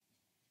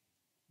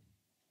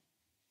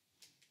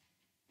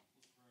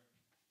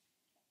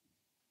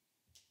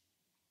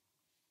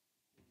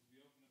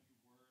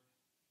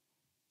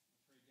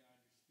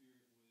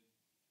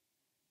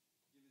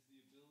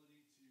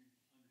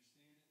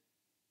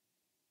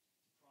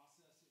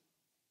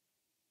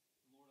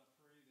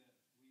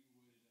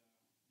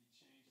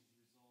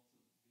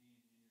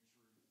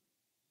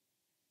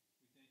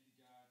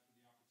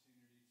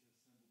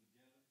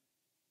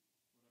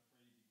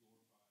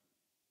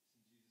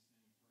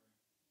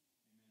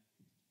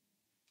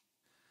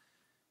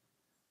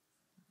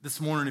This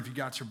morning, if you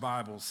got your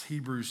Bibles,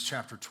 Hebrews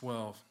chapter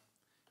 12.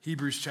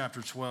 Hebrews chapter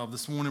 12.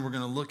 This morning, we're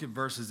going to look at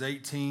verses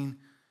 18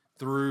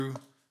 through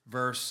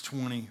verse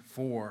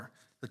 24.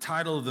 The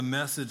title of the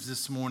message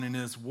this morning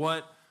is,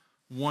 What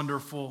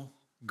Wonderful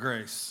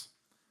Grace.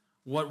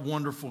 What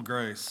Wonderful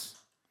Grace.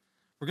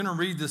 We're going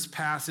to read this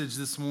passage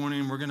this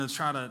morning. We're going to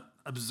try to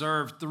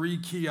observe three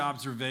key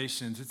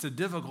observations. It's a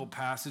difficult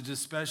passage,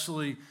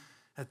 especially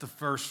at the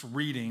first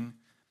reading.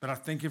 But I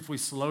think if we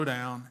slow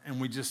down and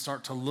we just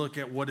start to look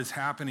at what is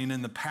happening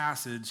in the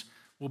passage,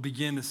 we'll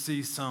begin to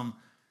see some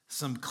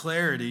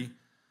clarity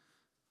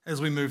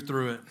as we move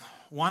through it.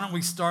 Why don't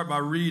we start by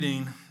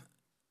reading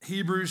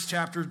Hebrews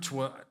chapter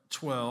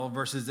 12,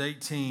 verses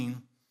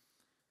 18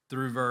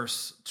 through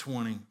verse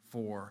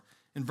 24.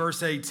 In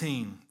verse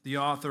 18, the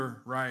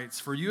author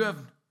writes, "For you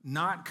have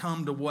not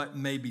come to what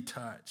may be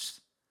touched,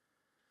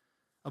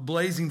 a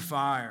blazing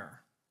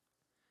fire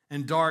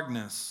and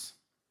darkness,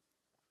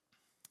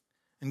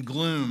 and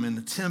gloom and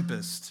the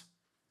tempest,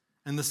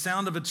 and the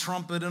sound of a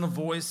trumpet and a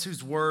voice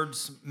whose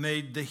words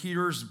made the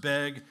hearers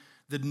beg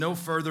that no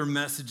further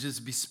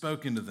messages be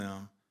spoken to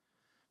them.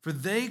 For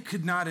they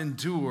could not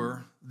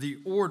endure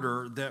the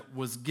order that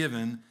was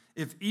given,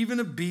 if even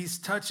a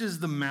beast touches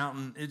the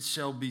mountain, it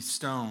shall be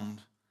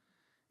stoned.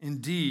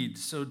 Indeed,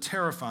 so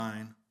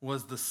terrifying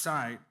was the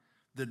sight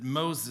that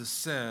Moses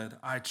said,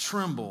 I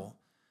tremble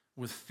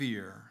with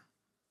fear.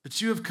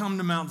 But you have come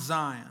to Mount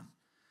Zion,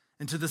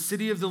 and to the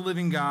city of the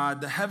living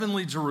God, the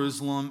heavenly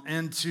Jerusalem,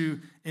 and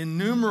to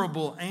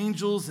innumerable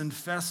angels in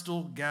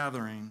festal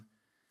gathering,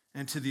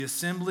 and to the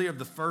assembly of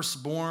the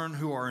firstborn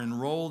who are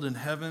enrolled in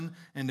heaven,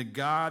 and to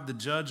God, the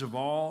judge of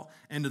all,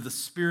 and to the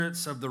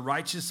spirits of the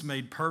righteous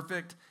made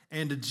perfect,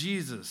 and to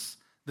Jesus,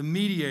 the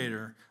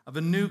mediator of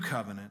a new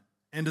covenant,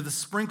 and to the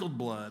sprinkled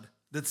blood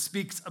that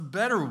speaks a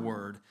better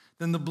word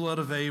than the blood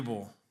of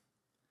Abel."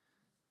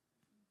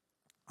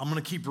 I'm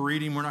going to keep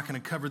reading. We're not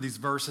going to cover these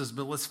verses,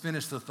 but let's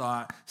finish the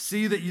thought.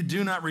 "See that you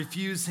do not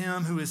refuse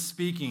him who is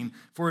speaking.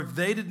 For if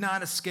they did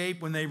not escape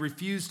when they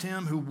refused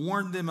him who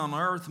warned them on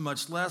earth,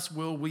 much less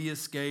will we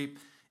escape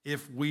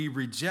if we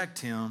reject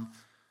him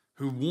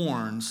who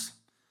warns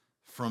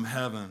from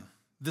heaven."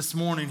 This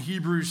morning,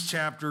 Hebrews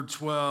chapter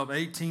 12,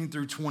 18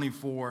 through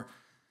 24.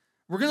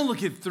 We're going to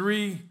look at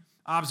three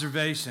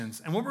observations.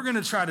 And what we're going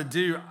to try to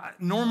do,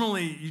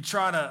 normally you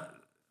try to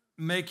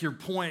make your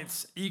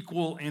points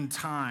equal in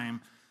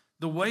time.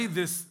 The way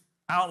this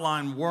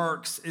outline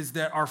works is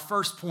that our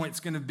first point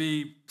is going to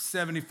be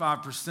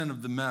 75%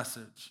 of the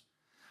message.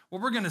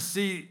 What we're going to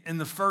see in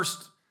the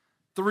first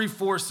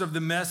 3/4 of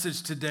the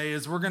message today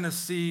is we're going to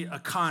see a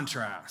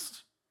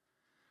contrast.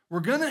 We're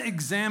going to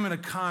examine a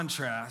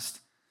contrast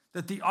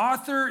that the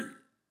author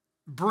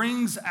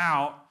brings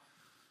out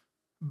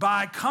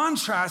by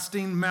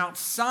contrasting Mount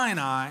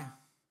Sinai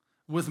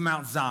with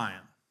Mount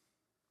Zion.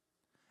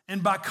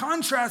 And by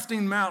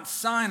contrasting Mount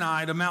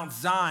Sinai to Mount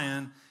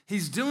Zion,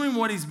 he's doing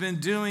what he's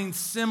been doing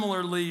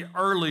similarly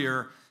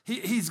earlier.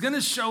 He's going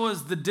to show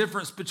us the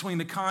difference between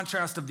the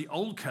contrast of the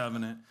old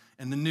covenant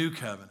and the new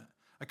covenant.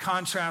 A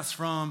contrast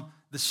from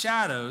the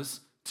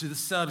shadows to the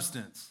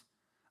substance.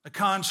 A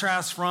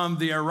contrast from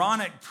the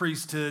Aaronic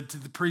priesthood to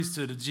the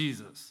priesthood of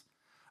Jesus.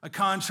 A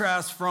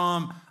contrast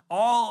from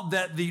all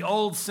that the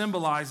old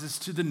symbolizes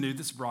to the new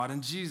that's brought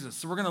in Jesus.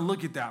 So we're going to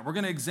look at that. We're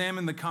going to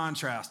examine the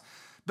contrast.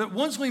 But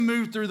once we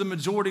move through the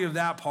majority of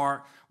that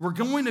part, we're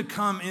going to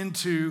come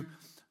into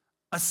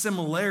a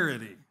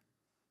similarity.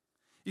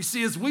 You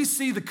see, as we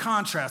see the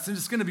contrast, and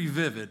it's going to be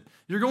vivid,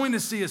 you're going to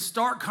see a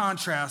stark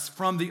contrast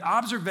from the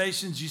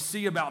observations you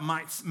see about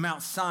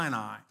Mount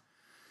Sinai.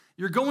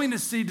 You're going to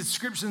see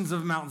descriptions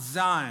of Mount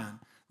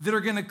Zion that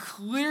are going to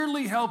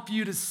clearly help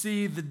you to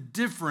see the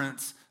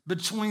difference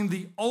between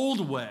the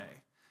old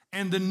way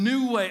and the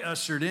new way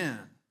ushered in.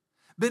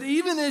 But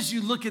even as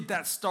you look at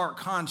that stark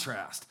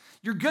contrast,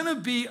 you're going to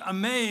be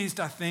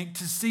amazed, I think,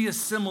 to see a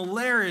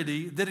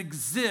similarity that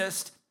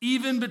exists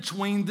even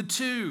between the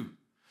two,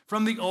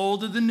 from the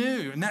old to the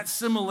new. And that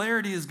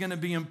similarity is going to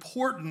be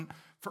important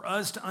for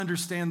us to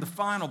understand the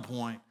final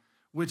point,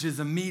 which is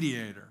a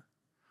mediator.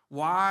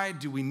 Why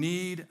do we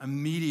need a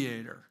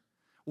mediator?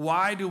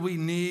 Why do we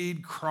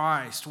need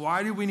Christ?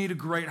 Why do we need a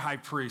great high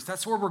priest?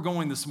 That's where we're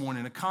going this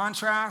morning. A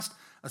contrast,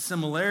 a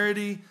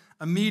similarity,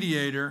 a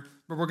mediator.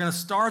 But we're going to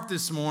start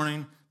this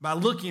morning by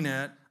looking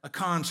at a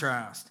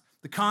contrast.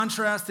 The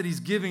contrast that he's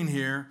giving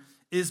here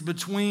is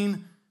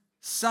between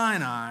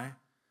Sinai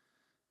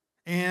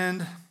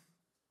and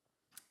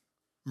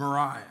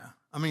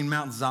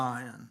Mount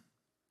Zion.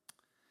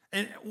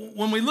 And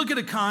when we look at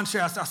a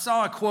contrast, I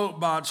saw a quote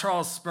by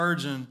Charles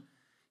Spurgeon.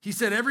 He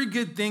said, "Every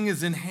good thing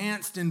is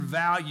enhanced in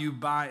value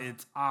by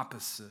its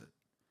opposite.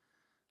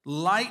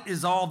 Light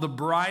is all the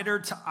brighter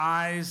to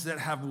eyes that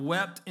have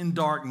wept in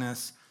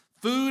darkness.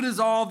 Food is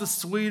all the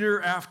sweeter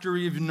after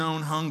you've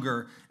known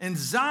hunger. And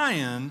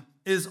Zion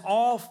is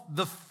all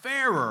the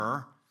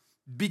fairer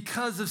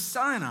because of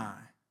Sinai."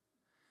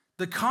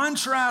 The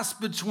contrast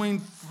between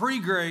free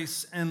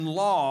grace and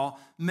law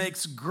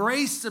makes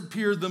grace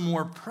appear the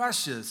more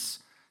precious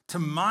to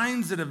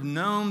minds that have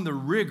known the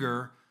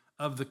rigor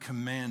of the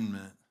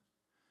commandment.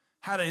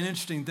 Had an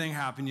interesting thing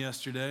happen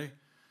yesterday.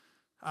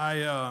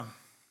 When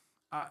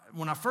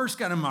I first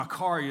got in my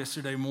car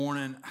yesterday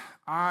morning,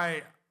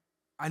 I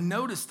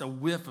noticed a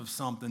whiff of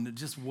something that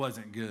just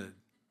wasn't good.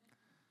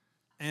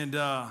 And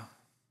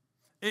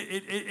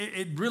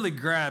it really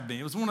grabbed me.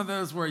 It was one of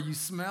those where you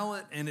smell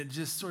it and it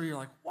just sort of, you're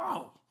like,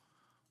 whoa,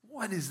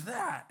 what is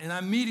that? And I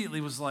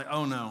immediately was like,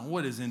 oh no,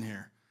 what is in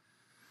here?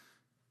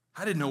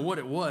 I didn't know what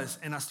it was.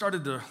 And I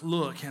started to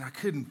look and I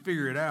couldn't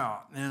figure it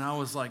out. And I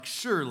was like,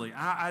 surely,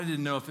 I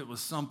didn't know if it was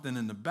something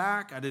in the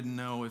back. I didn't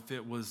know if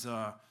it was,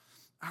 I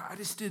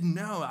just didn't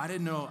know. I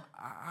didn't know.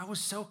 I was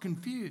so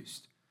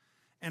confused.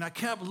 And I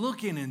kept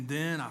looking, and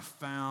then I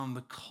found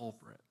the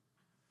culprit.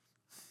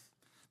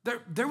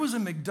 There was a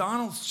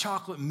McDonald's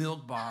chocolate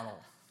milk bottle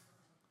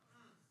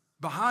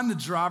behind the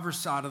driver's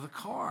side of the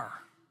car.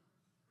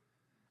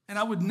 And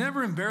I would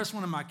never embarrass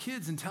one of my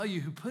kids and tell you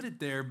who put it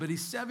there, but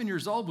he's 7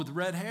 years old with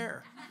red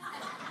hair.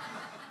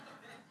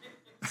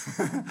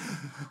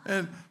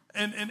 and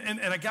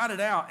I got it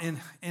out, and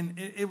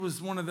it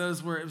was one of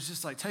those where it was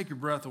just like, take your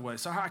breath away.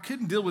 So I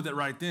couldn't deal with it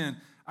right then.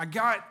 I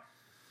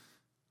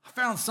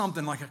found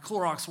something like a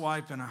Clorox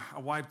wipe, and I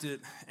wiped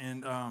it,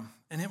 and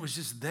it was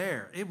just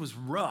there. It was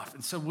rough.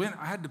 And so when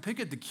I had to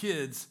pick at the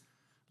kids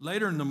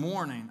later in the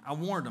morning, I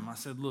warned them. I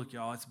said, look,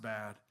 y'all, it's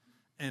bad.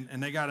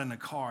 And they got in the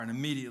car, and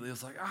immediately it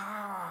was like,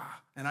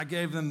 And I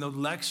gave them the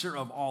lecture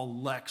of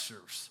all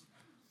lectures.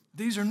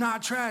 These are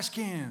not trash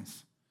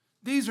cans.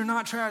 These are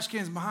not trash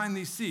cans behind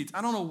these seats.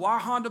 I don't know why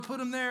Honda put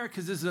them there,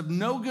 because this is of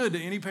no good to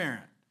any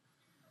parent.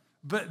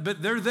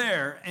 But they're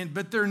there,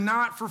 but they're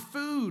not for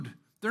food.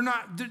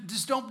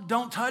 Just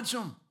don't touch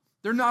them.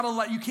 They're not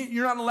allowed,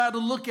 you're not allowed to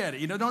look at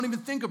it. Don't even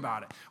think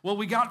about it. Well,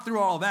 we got through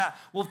all that.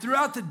 Well,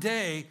 throughout the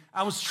day,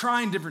 I was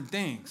trying different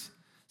things.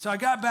 So I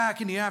got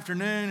back in the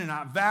afternoon and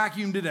I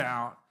vacuumed it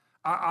out.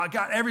 I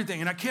got everything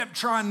and I kept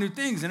trying new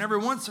things. And every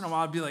once in a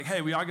while I'd be like,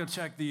 hey, we ought to go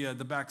check the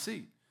back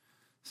seat.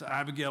 So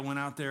Abigail went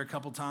out there a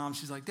couple times.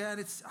 She's like, Dad,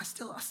 I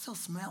still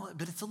smell it,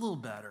 but it's a little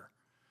better.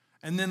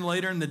 And then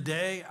later in the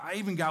day, I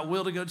even got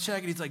Will to go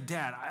check it. He's like,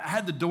 Dad, I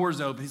had the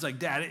doors open. He's like,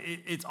 Dad,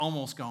 it's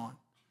almost gone.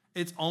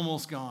 It's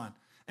almost gone.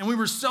 And we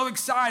were so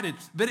excited,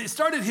 but it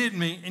started hitting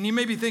me. And you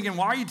may be thinking,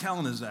 why are you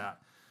telling us that?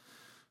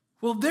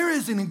 Well, there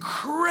is an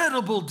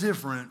incredible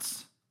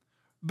difference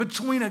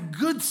between a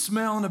good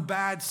smell and a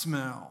bad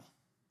smell.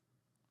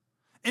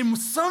 And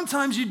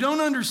sometimes you don't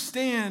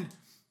understand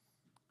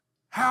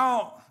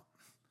how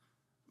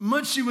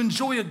much you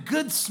enjoy a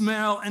good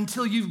smell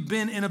until you've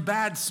been in a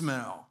bad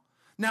smell.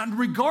 Now,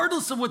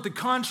 regardless of what the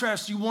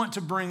contrast you want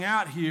to bring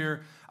out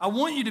here, I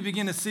want you to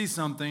begin to see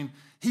something.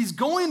 He's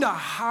going to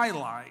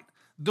highlight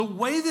the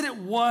way that it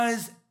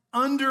was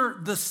under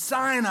the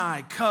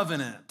Sinai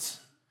covenant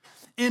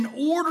in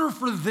order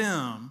for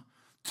them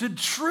to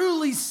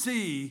truly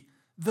see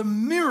the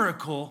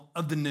miracle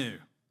of the new.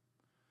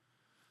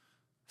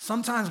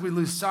 Sometimes we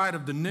lose sight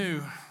of the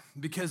new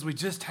because we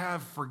just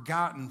have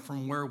forgotten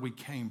from where we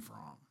came from.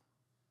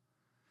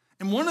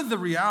 And one of the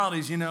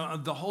realities,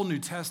 of the whole New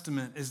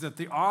Testament is that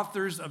the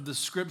authors of the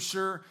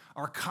scripture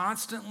are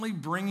constantly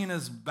bringing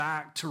us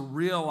back to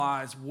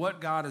realize what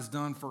God has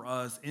done for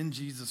us in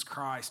Jesus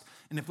Christ.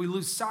 And if we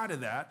lose sight of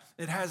that,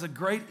 it has a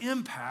great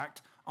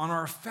impact on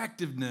our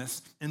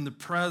effectiveness in the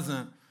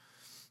present.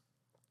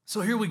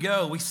 So here we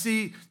go. We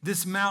see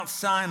this Mount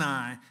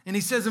Sinai. And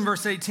he says in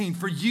verse 18,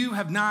 for you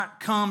have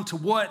not come to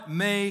what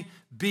may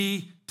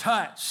be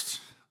touched.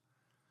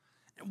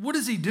 What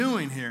is he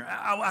doing here?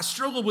 I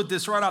struggled with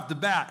this right off the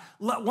bat.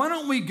 Why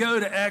don't we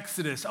go to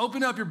Exodus?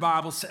 Open up your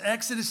Bibles to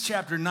Exodus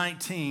chapter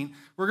 19.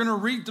 We're going to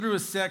read through a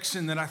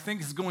section that I think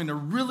is going to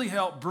really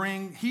help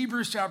bring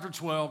Hebrews chapter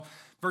 12,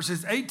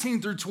 verses 18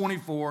 through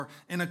 24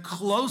 in a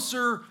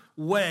closer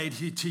way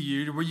to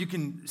you, where you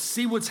can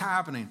see what's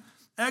happening.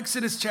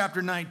 Exodus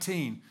chapter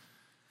 19.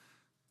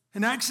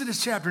 In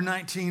Exodus chapter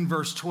 19,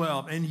 verse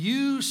 12, and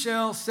you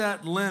shall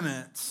set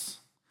limits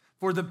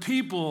for the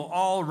people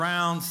all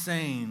round,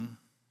 saying,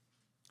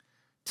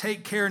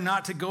 take care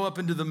not to go up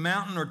into the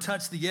mountain or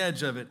touch the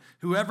edge of it.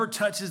 Whoever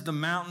touches the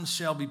mountain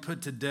shall be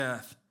put to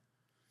death.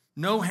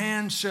 No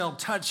hand shall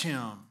touch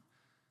him,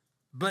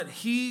 but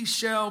he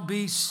shall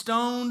be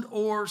stoned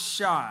or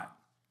shot.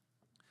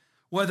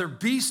 Whether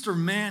beast or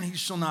man, he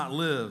shall not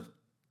live.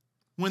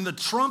 When the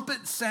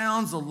trumpet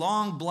sounds a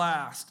long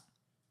blast,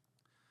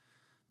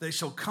 they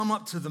shall come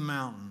up to the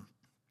mountain.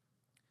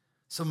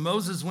 So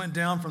Moses went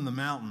down from the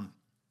mountain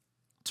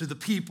to the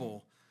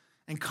people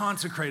and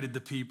consecrated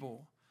the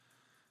people.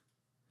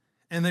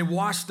 And they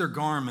washed their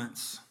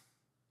garments.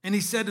 And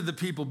he said to the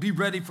people, be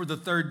ready for the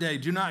third day.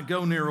 Do not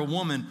go near a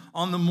woman.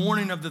 On the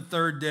morning of the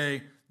third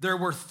day, there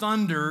were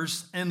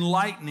thunders and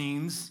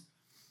lightnings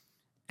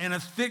and a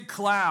thick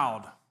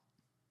cloud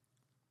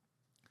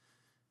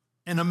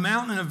and a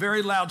mountain and a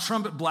very loud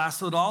trumpet blast,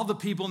 so that all the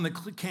people in the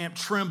camp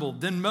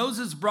trembled. Then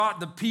Moses brought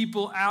the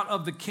people out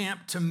of the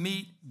camp to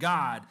meet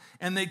God,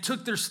 and they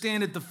took their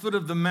stand at the foot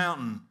of the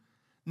mountain.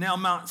 Now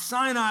Mount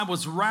Sinai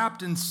was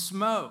wrapped in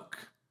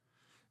smoke,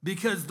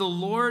 because the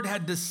Lord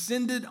had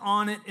descended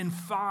on it in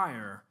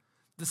fire.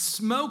 the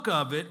smoke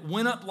of it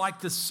went up like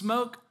the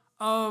smoke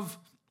of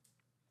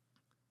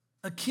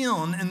a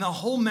kiln, and the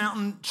whole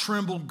mountain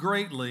trembled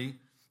greatly.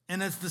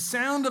 And as the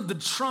sound of the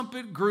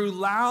trumpet grew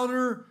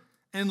louder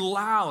and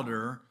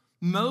louder,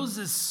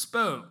 Moses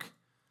spoke,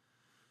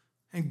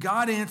 and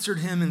God answered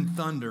him in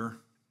thunder.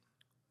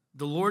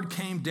 The Lord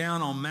came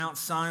down on Mount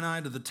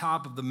Sinai to the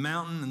top of the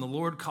mountain, and the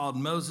Lord called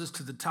Moses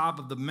to the top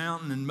of the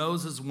mountain, and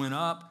Moses went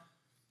up.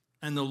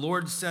 And the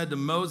Lord said to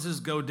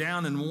Moses, go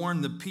down and warn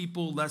the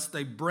people, lest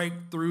they break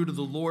through to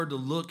the Lord to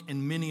look,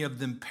 and many of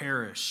them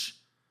perish.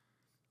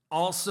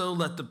 Also,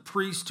 let the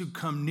priests who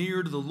come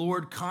near to the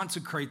Lord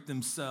consecrate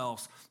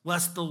themselves,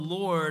 lest the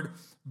Lord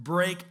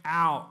break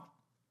out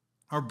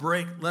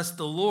against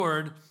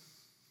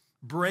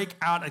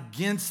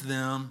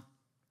them.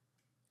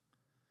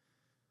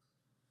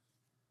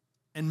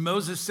 And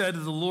Moses said to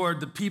the Lord,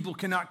 the people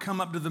cannot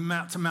come up to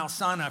Mount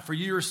Sinai, for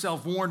you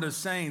yourself warned us,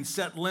 saying,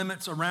 set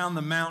limits around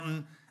the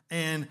mountain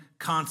and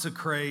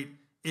consecrate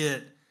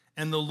it.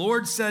 And the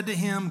Lord said to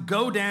him,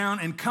 go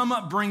down and come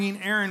up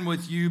bringing Aaron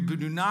with you,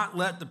 but do not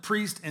let the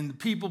priest and the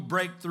people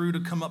break through to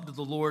come up to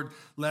the Lord,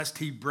 lest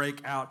he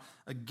break out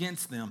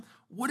against them.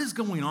 What is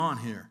going on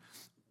here?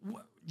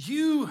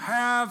 You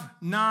have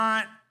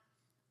not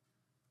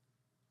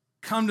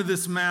come to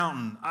this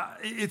mountain.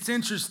 It's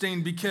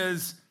interesting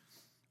because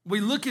we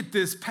look at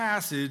this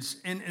passage,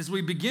 and as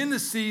we begin to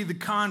see the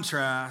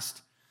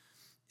contrast,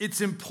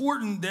 it's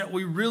important that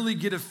we really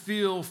get a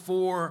feel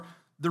for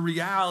the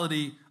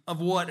reality of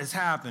what has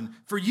happened.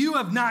 For you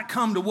have not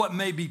come to what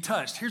may be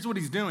touched. Here's what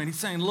he's doing. He's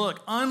saying,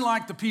 look,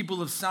 unlike the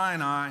people of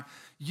Sinai,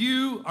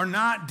 you are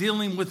not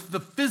dealing with the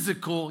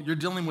physical, you're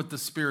dealing with the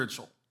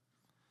spiritual.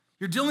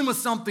 You're dealing with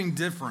something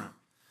different.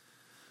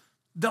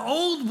 The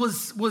old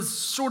was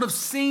sort of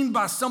seen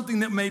by something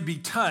that may be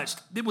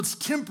touched. It was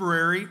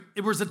temporary.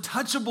 It was a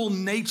touchable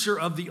nature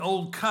of the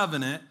old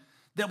covenant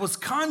that was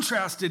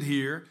contrasted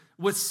here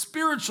with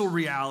spiritual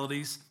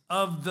realities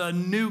of the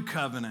new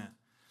covenant.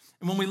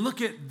 And when we look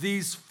at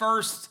these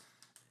first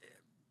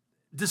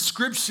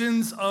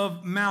descriptions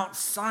of Mount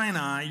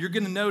Sinai, you're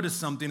going to notice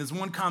something, as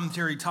one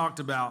commentary talked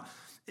about.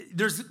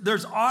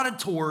 There's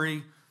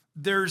auditory,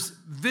 there's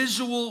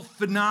visual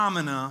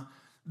phenomena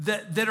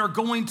that are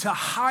going to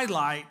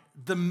highlight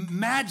the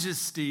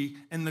majesty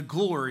and the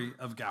glory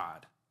of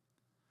God.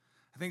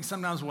 I think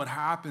sometimes what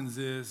happens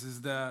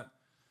is that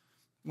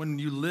when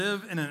you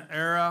live in an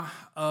era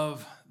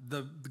of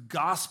the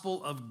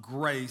gospel of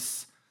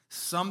grace,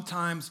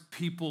 sometimes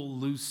people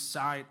lose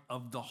sight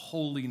of the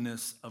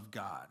holiness of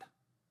God.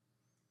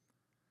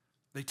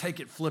 They take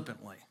it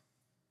flippantly.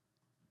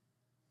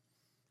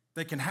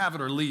 They can have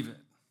it or leave it.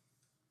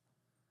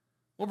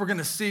 What we're going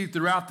to see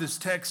throughout this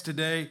text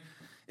today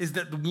is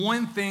that the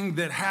one thing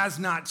that has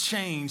not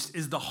changed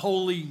is the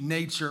holy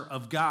nature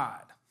of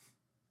God.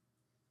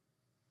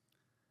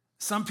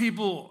 Some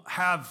people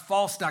have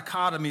false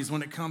dichotomies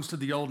when it comes to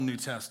the Old and New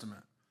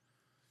Testament.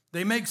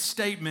 They make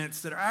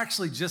statements that are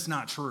actually just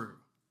not true.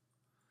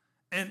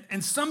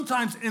 And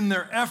sometimes in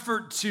their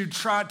effort to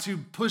try to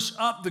push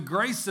up the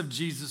grace of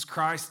Jesus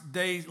Christ,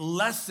 they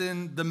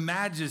lessen the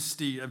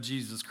majesty of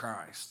Jesus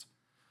Christ.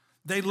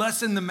 They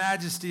lessen the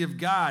majesty of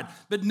God.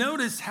 But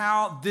notice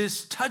how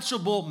this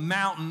touchable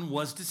mountain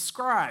was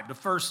described. The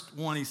first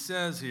one he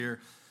says here,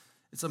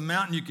 it's a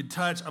mountain you could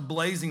touch, a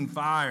blazing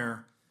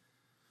fire.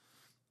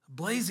 A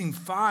blazing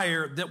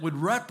fire that would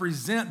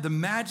represent the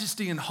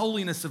majesty and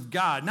holiness of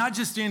God. Not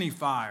just any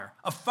fire.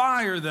 A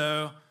fire,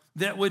 though,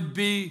 that would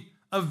be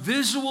a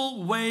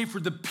visual way for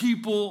the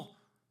people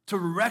to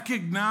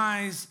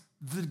recognize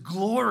the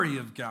glory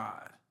of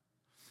God.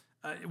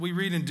 We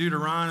read in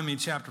Deuteronomy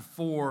chapter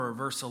 4,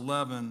 verse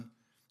 11,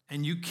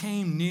 and you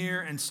came near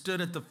and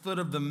stood at the foot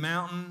of the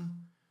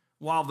mountain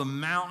while the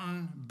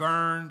mountain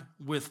burned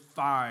with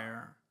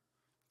fire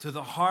to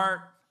the heart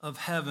of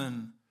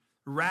heaven,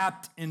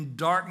 wrapped in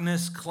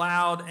darkness,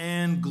 cloud,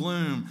 and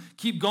gloom.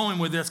 Keep going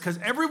with this, because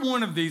every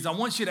one of these, I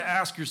want you to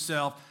ask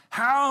yourself,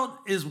 how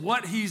is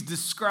what he's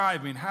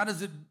describing, how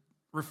does it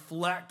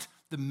reflect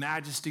the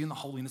majesty and the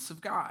holiness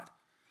of God?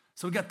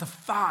 So we got the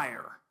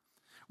fire.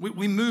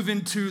 We move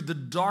into the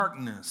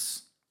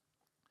darkness.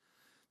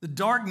 The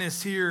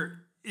darkness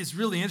here is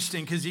really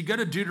interesting because you go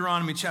to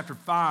Deuteronomy chapter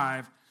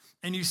 5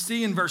 and you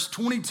see in verse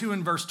 22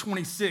 and verse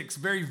 26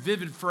 very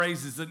vivid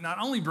phrases that not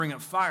only bring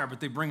up fire, but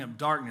they bring up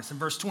darkness. In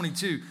verse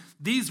 22,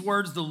 these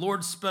words the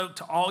Lord spoke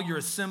to all your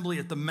assembly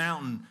at the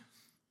mountain.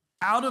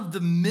 Out of the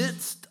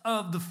midst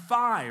of the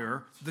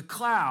fire, the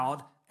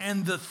cloud,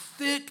 and the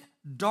thick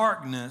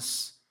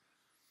darkness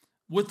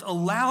with a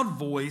loud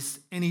voice,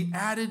 and he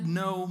added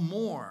no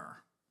more.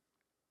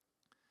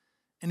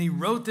 And he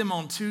wrote them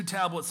on 2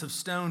 tablets of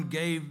stone,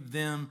 gave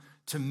them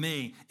to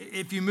me.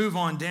 If you move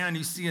on down,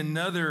 you see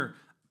another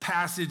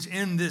passage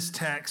in this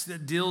text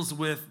that deals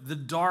with the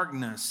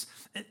darkness.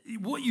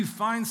 What you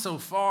find so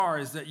far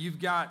is that you've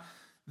got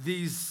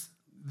these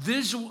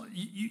visual,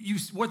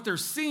 what they're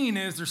seeing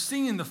is they're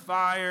seeing the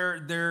fire,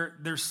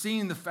 they're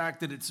seeing the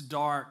fact that it's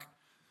dark.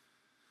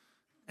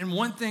 And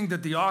one thing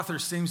that the author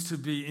seems to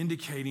be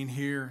indicating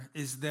here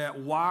is that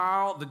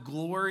while the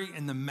glory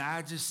and the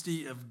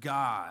majesty of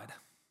God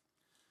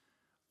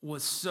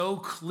was so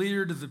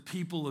clear to the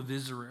people of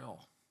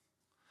Israel,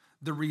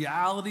 the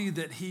reality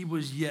that he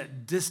was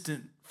yet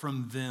distant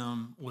from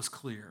them was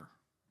clear.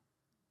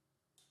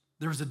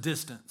 There was a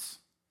distance.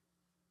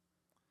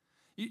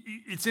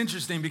 It's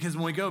interesting because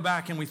when we go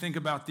back and we think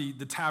about the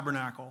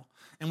tabernacle,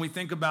 and we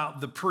think about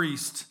the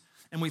priest,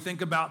 and we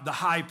think about the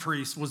high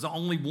priest was the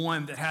only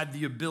one that had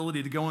the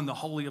ability to go in the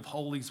Holy of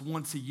Holies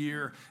once a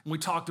year. And we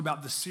talked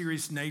about the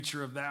serious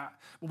nature of that.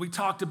 But we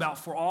talked about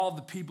for all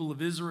the people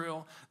of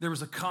Israel, there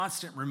was a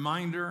constant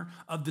reminder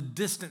of the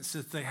distance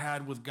that they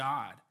had with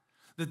God,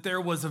 that there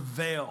was a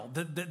veil,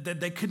 that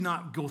they could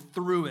not go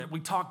through it. We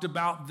talked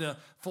about the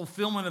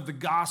fulfillment of the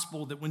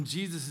gospel, that when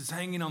Jesus is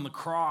hanging on the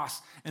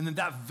cross, and then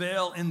that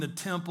veil in the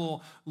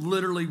temple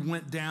literally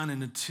went down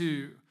into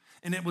two.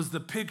 And it was the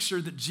picture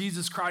that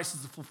Jesus Christ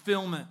is the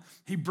fulfillment.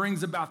 He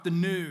brings about the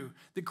new,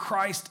 that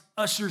Christ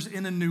ushers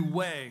in a new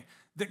way,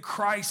 that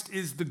Christ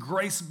is the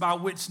grace by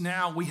which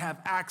now we have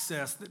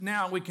access, that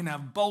now we can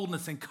have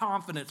boldness and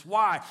confidence.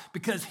 Why?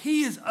 Because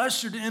he is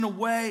ushered in a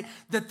way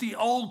that the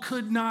old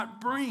could not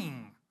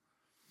bring.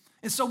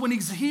 And so when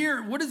he's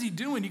here, what is he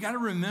doing? You got to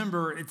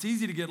remember, it's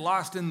easy to get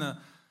lost in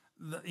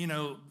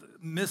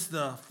miss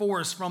the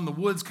forest from the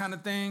woods kind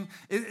of thing.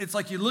 It's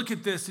like you look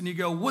at this and you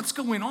go, what's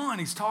going on?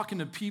 He's talking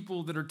to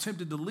people that are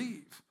tempted to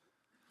leave.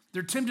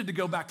 They're tempted to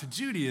go back to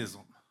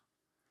Judaism.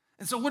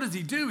 And so what does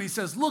he do? He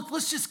says, look,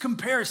 let's just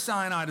compare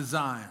Sinai to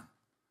Zion.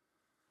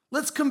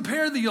 Let's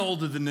compare the old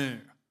to the new.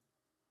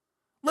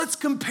 Let's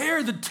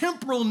compare the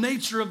temporal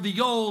nature of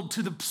the old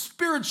to the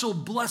spiritual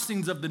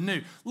blessings of the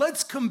new.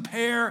 Let's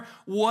compare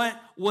what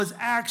was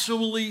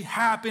actually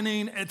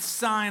happening at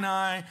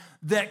Sinai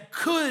that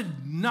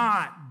could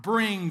not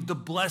bring the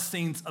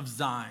blessings of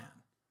Zion.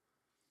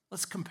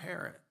 Let's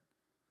compare it.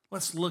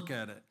 Let's look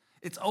at it.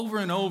 It's over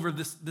and over.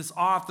 This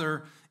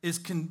author is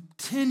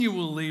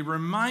continually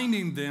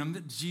reminding them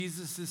that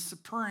Jesus is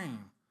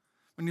supreme.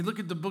 When you look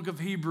at the book of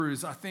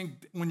Hebrews, I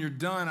think when you're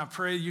done, I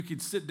pray you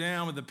could sit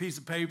down with a piece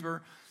of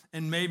paper,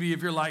 and maybe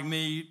if you're like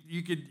me,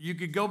 you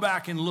could go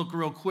back and look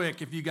real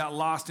quick if you got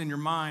lost in your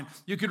mind.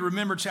 You could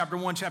remember chapter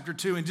 1, chapter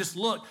 2, and just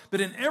look.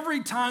 But in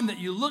every time that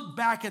you look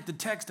back at the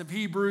text of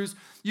Hebrews,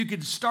 you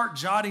could start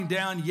jotting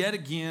down yet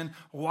again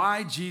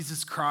why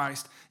Jesus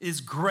Christ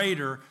is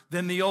greater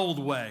than the old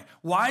way,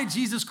 why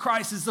Jesus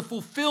Christ is the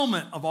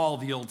fulfillment of all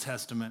the Old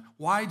Testament,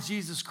 why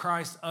Jesus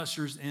Christ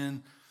ushers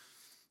in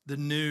the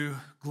new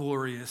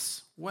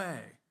glorious way.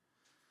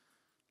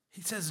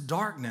 He says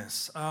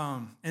darkness,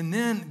 and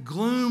then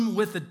gloom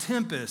with a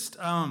tempest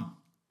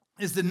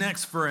is the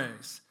next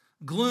phrase.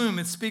 Gloom,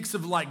 it speaks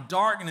of like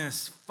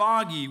darkness,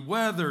 foggy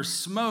weather,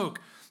 smoke.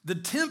 The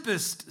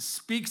tempest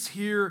speaks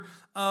here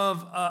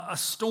of a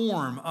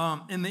storm.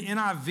 In the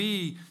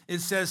NIV, it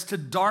says to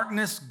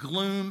darkness,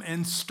 gloom,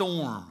 and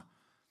storm.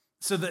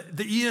 So the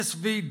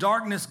ESV,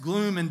 darkness,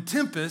 gloom, and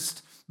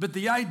tempest, but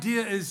the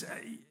idea is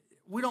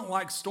we don't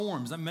like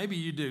storms. Maybe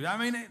you do. I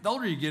mean, the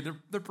older you get,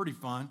 they're pretty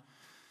fun.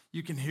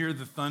 You can hear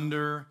the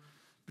thunder.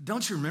 But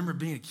don't you remember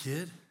being a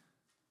kid?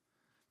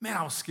 Man,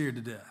 I was scared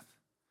to death.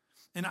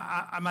 And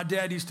my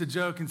dad used to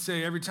joke and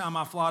say, every time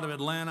I fly to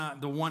Atlanta,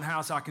 the one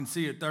house I can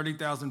see at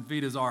 30,000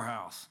 feet is our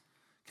house.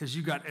 Because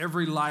you got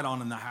every light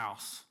on in the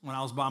house when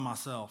I was by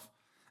myself.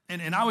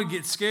 And I would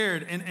get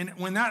scared. And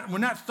when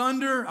that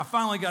thunder, I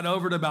finally got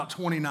over it about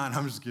 29.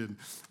 I'm just kidding.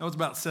 I was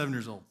about 7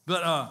 years old.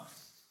 But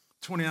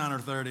 29 or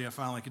 30, I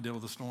finally could deal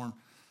with the storm.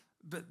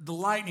 But the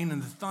lightning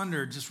and the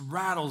thunder just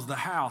rattles the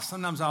house.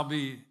 Sometimes I'll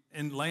be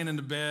laying in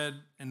the bed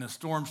and the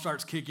storm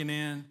starts kicking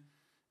in,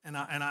 and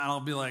I'll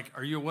be like,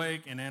 "Are you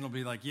awake?" And Ann will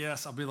be like,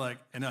 "Yes." I'll be like,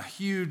 and a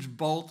huge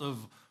bolt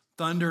of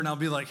thunder, and I'll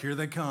be like, "Here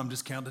they come.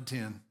 Just count to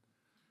 10."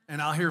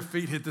 And I'll hear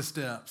feet hit the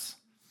steps,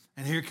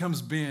 and here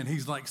comes Ben.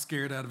 He's like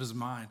scared out of his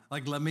mind.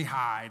 Like, let me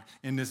hide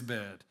in this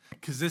bed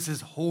because this is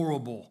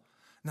horrible.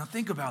 Now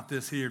think about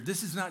this here.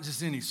 This is not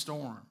just any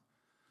storm.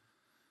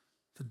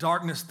 The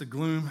darkness, the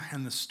gloom,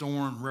 and the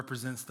storm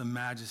represents the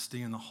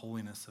majesty and the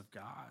holiness of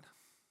God.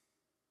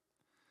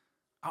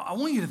 I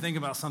want you to think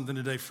about something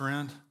today,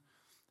 friend.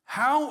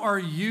 How are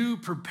you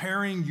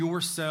preparing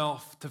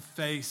yourself to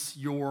face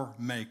your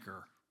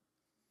Maker?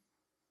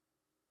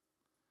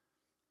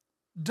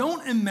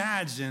 Don't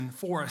imagine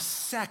for a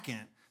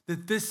second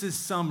that this is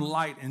some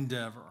light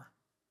endeavor.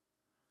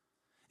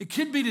 It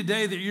could be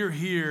today that you're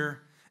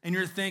here and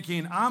you're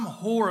thinking, I'm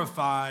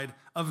horrified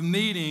of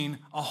meeting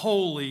a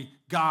holy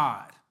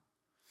God.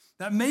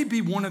 That may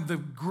be one of the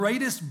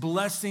greatest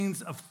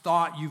blessings of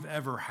thought you've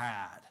ever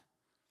had.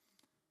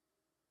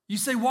 You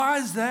say, why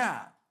is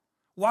that?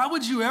 Why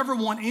would you ever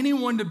want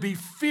anyone to be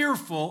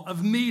fearful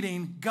of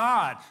meeting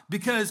God?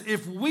 Because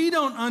if we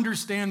don't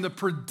understand the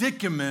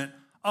predicament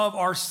of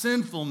our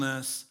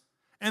sinfulness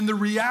and the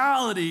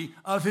reality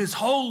of his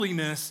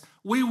holiness,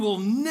 we will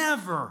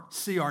never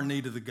see our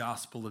need of the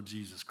gospel of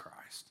Jesus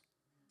Christ.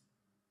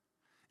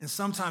 And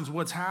sometimes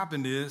what's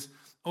happened is,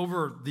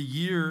 over the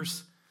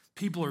years,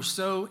 people are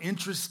so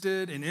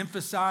interested in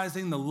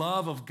emphasizing the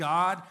love of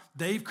God,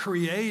 they've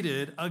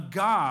created a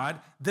God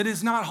that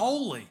is not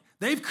holy.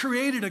 They've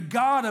created a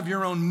God of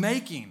your own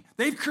making.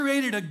 They've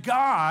created a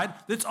God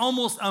that's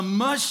almost a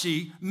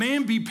mushy,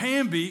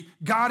 mamby-pamby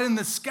God in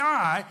the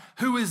sky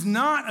who is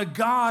not a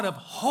God of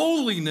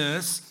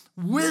holiness,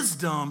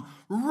 wisdom,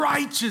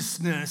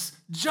 righteousness,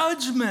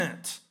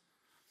 judgment.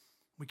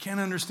 We can't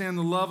understand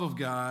the love of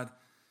God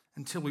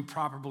until we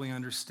properly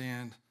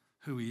understand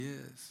who he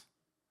is.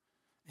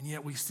 And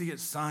yet we see at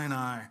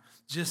Sinai,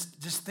 just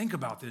think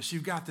about this.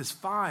 You've got this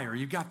fire,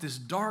 you've got this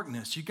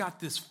darkness, you've got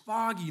this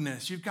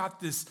fogginess, you've got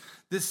this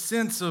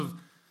sense of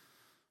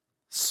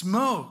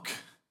smoke.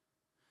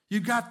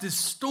 You've got this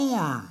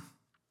storm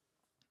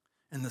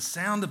and the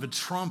sound of a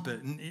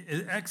trumpet.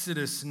 In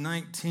Exodus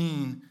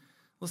 19,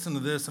 listen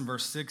to this in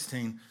verse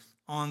 16.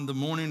 On the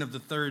morning of the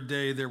third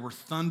day, there were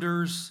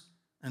thunders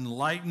and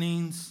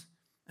lightnings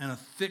and a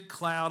thick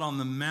cloud on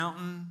the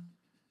mountain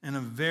and a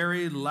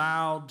very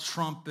loud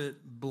trumpet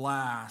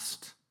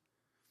blast,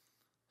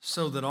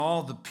 so that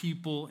all the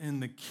people in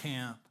the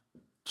camp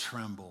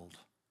trembled.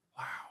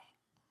 Wow.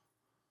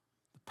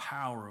 The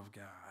power of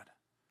God.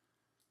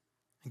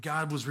 And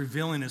God was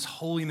revealing his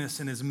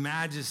holiness and his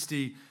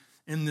majesty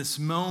in this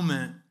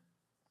moment.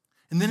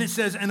 And then it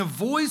says, and a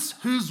voice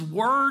whose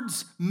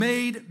words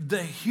made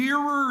the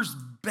hearers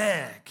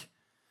beg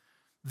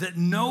that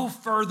no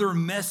further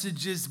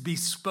messages be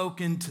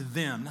spoken to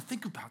them. Now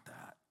think about that.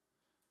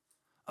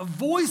 A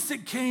voice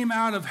that came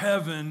out of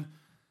heaven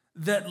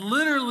that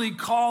literally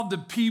called the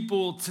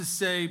people to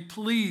say,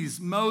 please,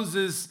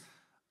 Moses,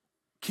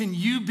 can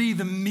you be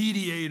the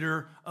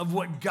mediator of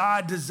what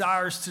God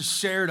desires to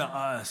share to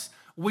us?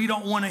 We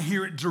don't want to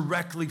hear it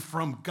directly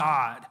from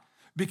God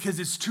because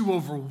it's too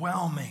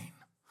overwhelming.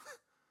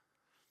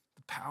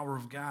 The power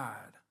of God.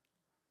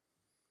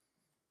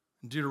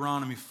 In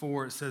Deuteronomy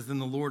 4, it says, then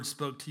the Lord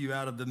spoke to you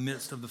out of the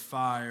midst of the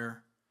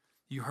fire.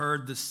 You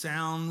heard the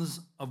sounds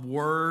of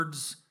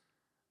words,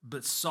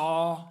 but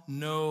saw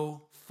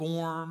no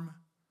form.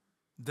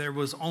 There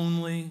was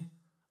only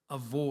a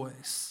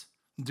voice.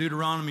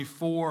 Deuteronomy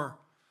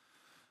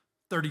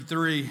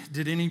 4:33,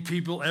 did any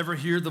people ever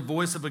hear the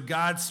voice of a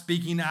God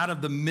speaking out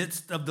of the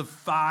midst of the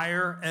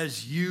fire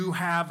as you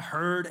have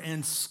heard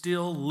and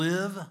still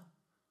live?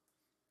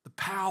 The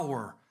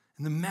power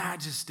and the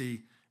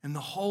majesty and the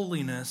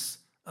holiness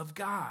of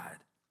God.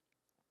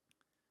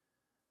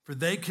 For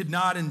they could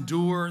not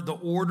endure the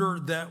order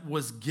that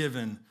was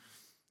given.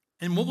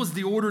 And what was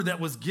the order that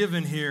was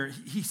given here?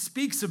 He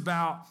speaks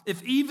about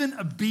if even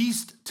a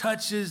beast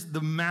touches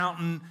the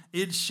mountain,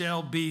 it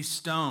shall be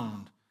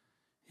stoned.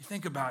 You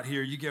think about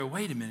here, you go,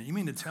 wait a minute, you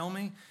mean to tell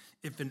me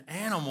if an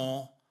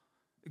animal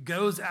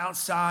goes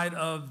outside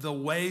of the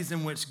ways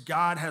in which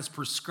God has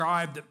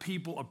prescribed that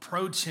people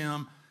approach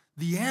him,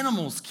 the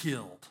animal's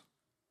killed?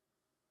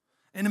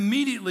 And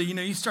immediately,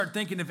 you start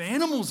thinking if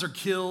animals are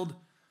killed,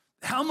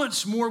 how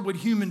much more would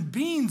human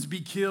beings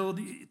be killed?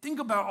 Think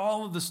about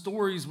all of the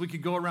stories we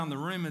could go around the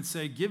room and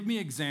say, give me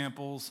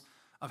examples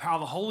of how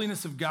the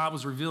holiness of God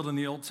was revealed in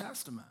the Old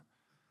Testament.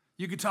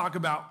 You could talk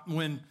about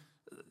when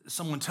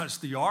someone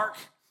touched the ark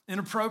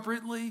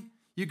inappropriately.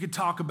 You could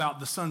talk about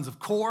the sons of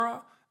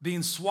Korah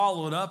being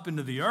swallowed up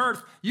into the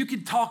earth. You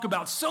could talk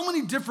about so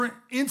many different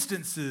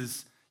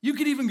instances. You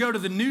could even go to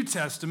the New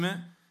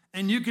Testament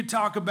and you could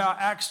talk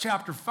about Acts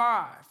chapter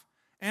 5.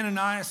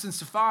 Ananias and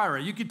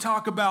Sapphira. You could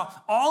talk about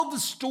all the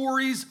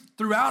stories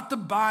throughout the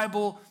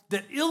Bible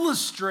that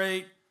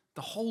illustrate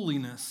the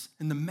holiness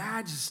and the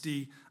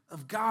majesty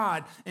of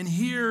God. And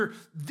here,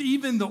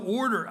 even the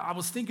order, I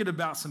was thinking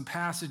about some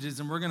passages,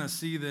 and we're going to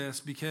see this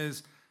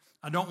because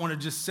I don't want to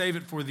just save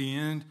it for the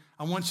end.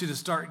 I want you to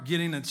start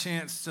getting a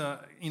chance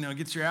to,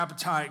 get your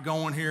appetite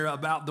going here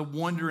about the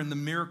wonder and the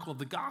miracle of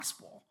the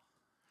gospel.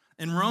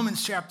 In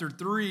Romans chapter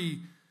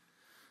 3,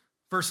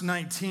 verse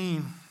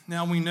 19,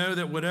 now we know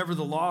that whatever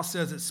the law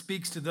says, it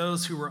speaks to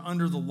those who are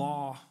under the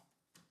law,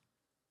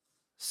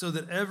 so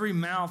that every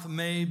mouth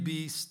may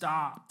be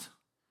stopped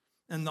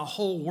and the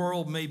whole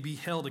world may be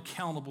held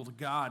accountable to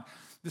God.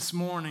 This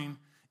morning,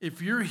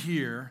 if you're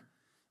here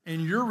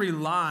and you're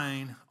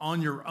relying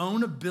on your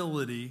own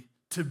ability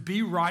to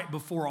be right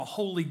before a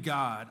holy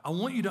God, I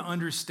want you to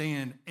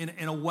understand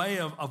in a way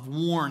of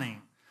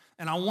warning.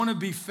 And I want to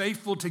be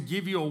faithful to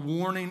give you a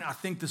warning I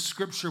think the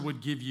scripture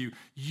would give you.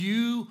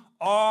 You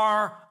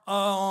are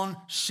on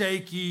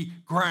shaky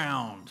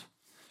ground.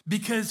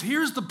 Because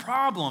here's the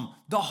problem.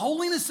 The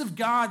holiness of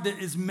God that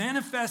is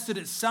manifested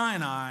at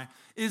Sinai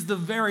is the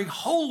very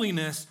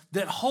holiness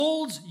that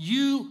holds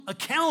you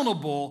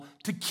accountable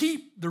to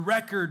keep the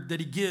record that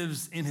he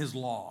gives in his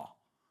law.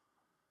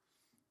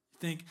 I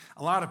think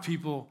a lot of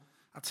people,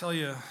 I'll tell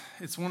you,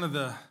 it's one of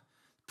the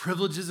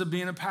privileges of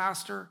being a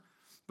pastor.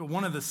 But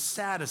one of the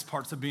saddest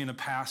parts of being a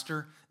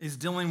pastor is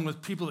dealing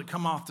with people that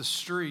come off the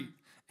street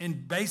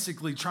and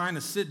basically trying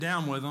to sit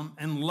down with them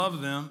and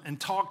love them and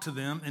talk to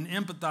them and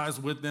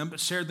empathize with them, but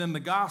share them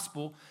the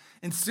gospel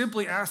and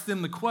simply ask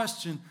them the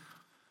question,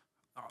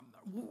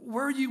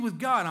 Where are you with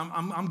God?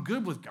 I'm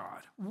good with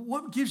God.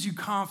 What gives you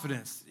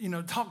confidence?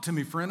 Talk to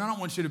me, friend. I don't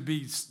want you to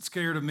be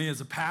scared of me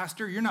as a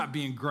pastor. You're not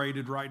being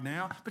graded right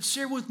now. But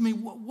share with me,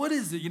 what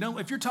is it?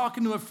 If you're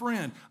talking to a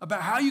friend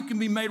about how you can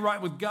be made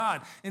right with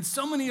God, and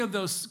so many of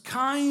those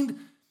kind,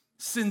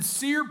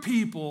 sincere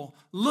people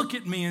look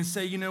at me and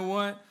say, you know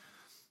what?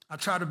 I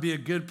try to be a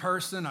good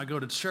person. I go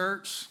to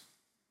church.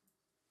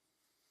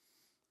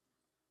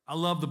 I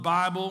love the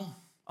Bible.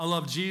 I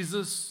love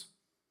Jesus.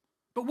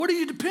 But what are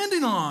you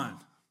depending on?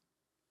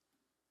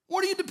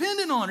 What are you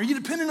depending on? Are you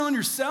dependent on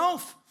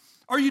yourself?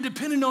 Are you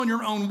dependent on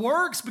your own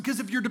works? Because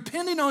if you're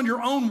depending on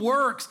your own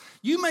works,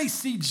 you may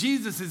see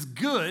Jesus as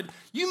good.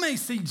 You may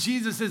see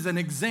Jesus as an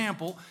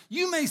example.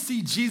 You may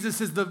see Jesus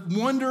as the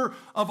wonder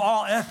of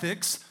all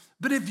ethics.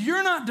 But if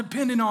you're not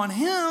dependent on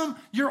him,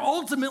 you're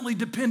ultimately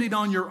depending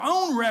on your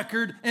own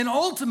record. And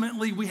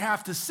ultimately, we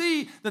have to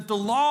see that the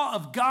law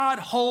of God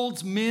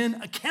holds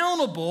men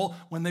accountable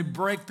when they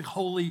break the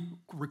holy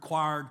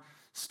required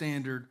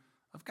standard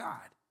of God.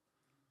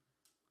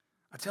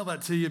 I tell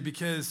that to you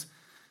because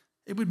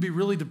it would be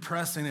really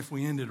depressing if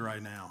we ended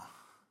right now.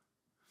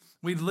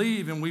 We'd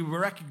leave and we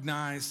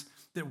recognize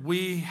that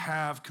we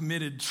have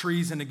committed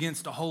treason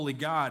against a holy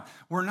God.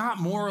 We're not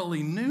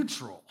morally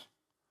neutral.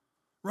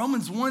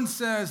 Romans 1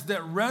 says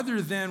that rather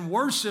than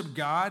worship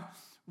God,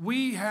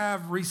 we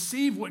have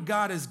received what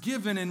God has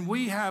given, and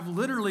we have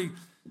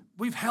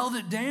we've held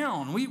it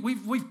down.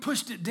 We've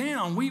pushed it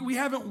down. We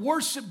haven't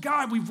worshiped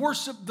God. We've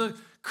worshiped the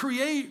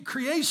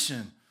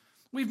creation.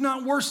 We've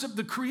not worshiped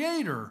the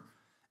Creator.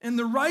 And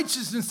the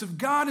righteousness of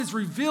God is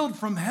revealed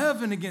from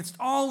heaven against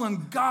all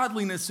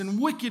ungodliness and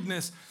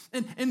wickedness.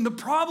 And the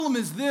problem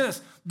is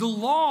this: the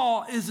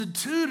law is a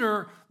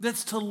tutor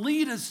that's to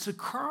lead us to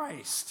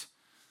Christ.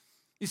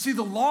 You see,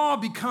 the law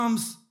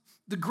becomes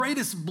the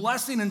greatest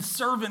blessing and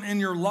servant in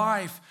your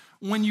life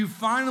when you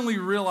finally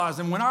realize,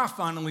 and when I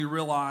finally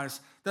realize,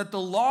 that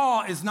the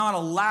law is not a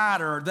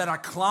ladder that I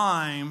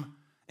climb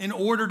in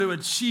order to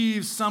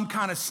achieve some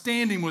kind of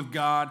standing with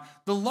God.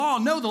 The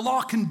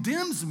law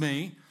condemns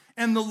me,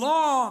 and the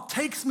law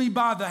takes me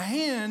by the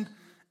hand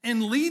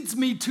and leads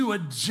me to a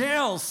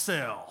jail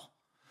cell.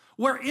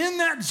 Where in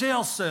that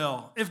jail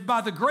cell, if by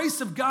the grace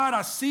of God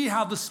I see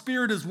how the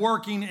Spirit is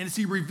working and as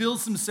he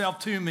reveals himself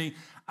to me,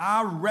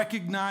 I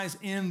recognize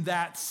in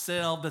that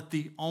cell that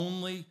the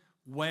only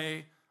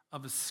way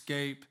of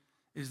escape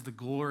is the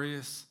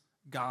glorious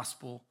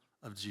gospel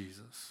of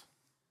Jesus.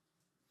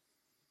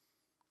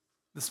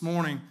 This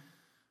morning,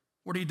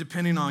 what are you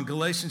depending on?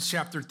 Galatians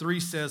chapter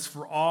 3 says,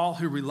 "For all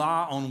who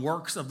rely on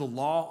works of the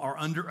law are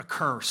under a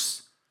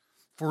curse.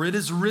 For it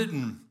is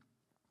written,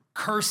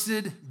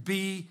 'Cursed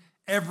be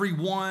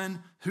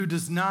everyone who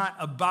does not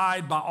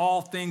abide by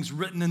all things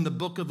written in the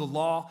book of the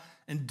law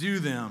and do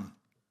them.'"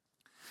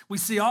 We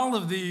see all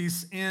of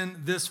these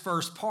in this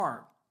first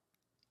part.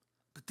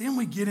 But then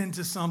we get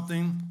into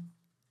something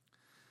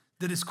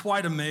that is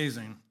quite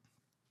amazing.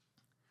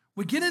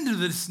 We get into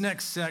this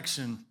next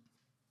section.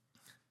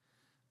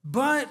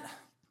 But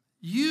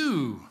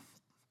you.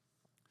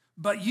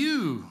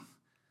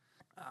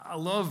 I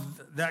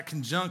love that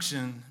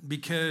conjunction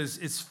because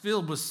it's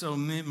filled with so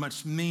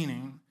much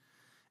meaning.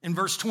 In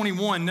verse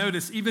 21,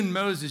 notice, even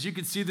Moses, you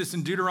can see this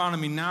in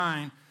Deuteronomy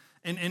 9,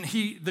 and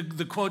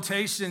the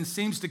quotation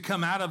seems to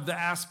come out of the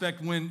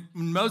aspect when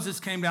Moses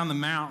came down the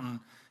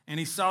mountain and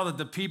he saw that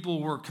the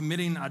people were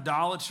committing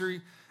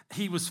idolatry.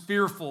 He was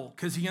fearful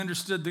because he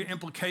understood the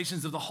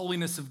implications of the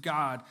holiness of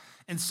God.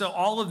 And so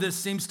all of this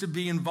seems to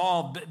be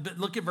involved. But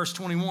look at verse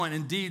 21.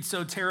 "Indeed,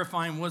 so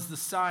terrifying was the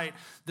sight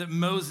that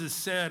Moses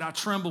said, 'I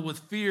tremble with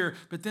fear.'"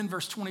 But then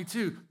verse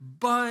 22,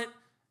 But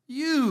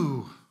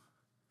you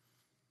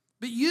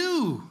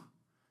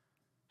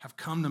have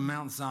come to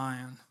Mount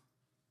Zion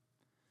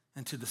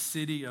and to the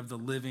city of the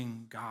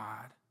living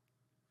God,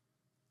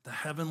 the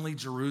heavenly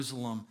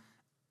Jerusalem,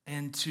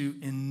 and to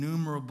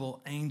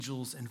innumerable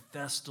angels in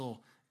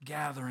festal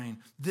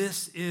gathering."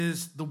 This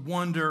is the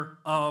wonder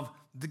of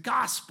the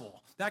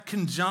gospel. That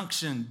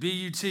conjunction,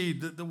 B-U-T,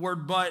 the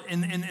word but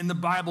in the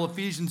Bible,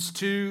 Ephesians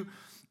 2,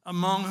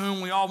 "Among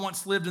whom we all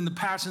once lived in the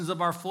passions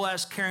of our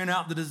flesh, carrying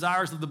out the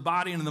desires of the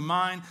body and of the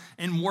mind,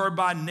 and were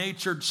by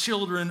nature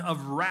children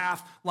of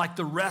wrath like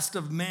the rest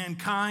of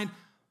mankind.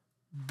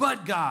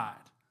 But God,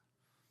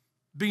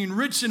 being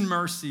rich in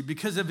mercy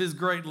because of his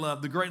great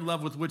love," the great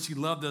love with which he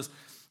loved us.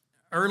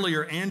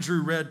 Earlier,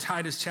 Andrew read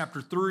Titus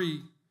chapter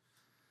 3.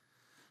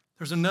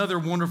 There's another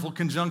wonderful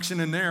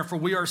conjunction in there. "For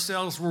we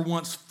ourselves were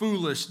once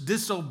foolish,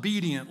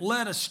 disobedient,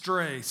 led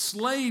astray,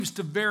 slaves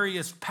to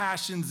various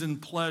passions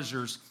and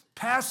pleasures,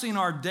 passing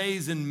our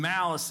days in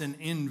malice and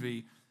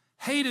envy,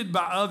 hated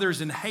by others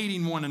and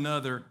hating one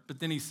another." But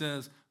then he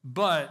says,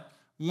 "But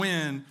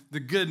when the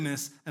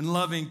goodness and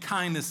loving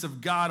kindness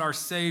of God our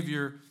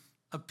Savior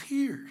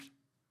appeared."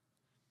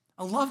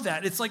 I love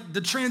that. It's like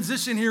the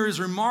transition here is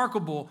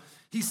remarkable.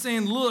 He's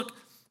saying, look,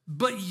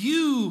 but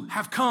you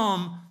have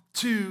come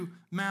to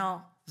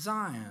Mount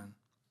Zion.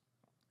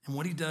 And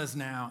what he does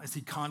now is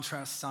he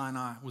contrasts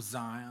Sinai with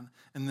Zion.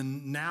 And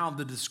then now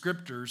the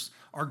descriptors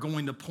are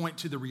going to point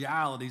to the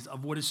realities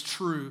of what is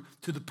true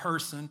to the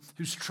person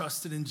who's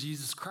trusted in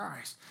Jesus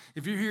Christ.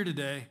 If you're here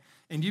today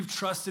and you've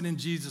trusted in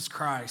Jesus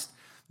Christ,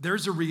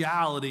 there's a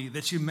reality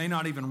that you may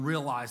not even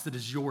realize that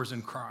is yours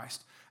in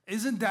Christ.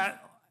 Isn't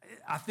that,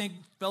 I think,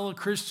 fellow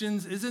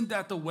Christians, isn't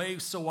that the way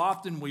so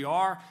often we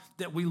are,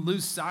 that we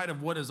lose sight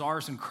of what is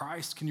ours in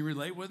Christ? Can you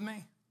relate with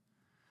me?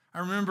 I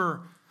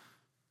remember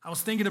I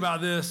was thinking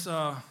about this.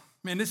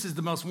 Man, this is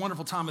the most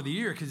wonderful time of the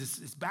year because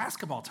it's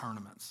basketball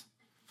tournaments,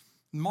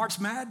 March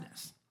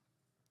Madness.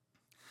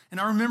 And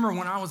I remember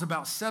when I was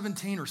about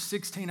 17 or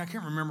 16, I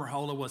can't remember how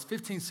old I was,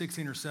 15,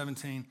 16, or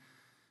 17,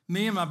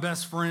 me and my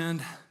best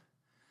friend,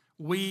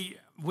 we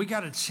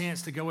got a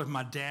chance to go with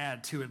my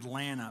dad to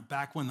Atlanta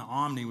back when the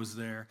Omni was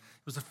there.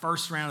 It was the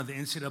first round of the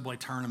NCAA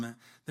tournament.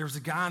 There was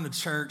a guy in the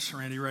church,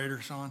 Randy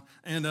Rader, Sean,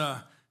 and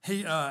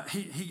he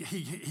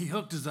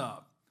hooked us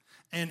up.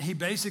 And he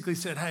basically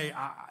said, hey,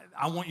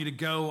 I want you to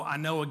go. I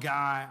know a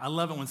guy. I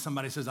love it when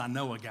somebody says, I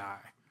know a guy.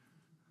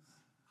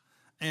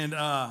 And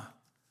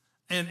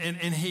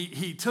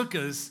he took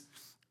us,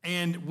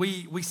 and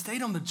we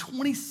stayed on the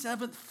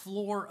 27th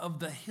floor of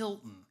the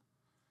Hilton.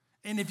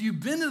 And if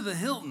you've been to the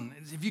Hilton,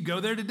 if you go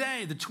there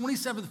today, the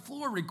 27th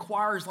floor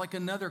requires like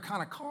another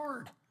kind of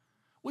card.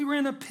 We were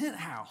in a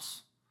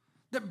penthouse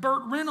that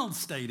Burt Reynolds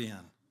stayed in.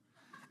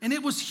 And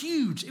it was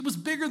huge. It was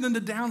bigger than the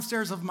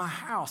downstairs of my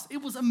house.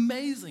 It was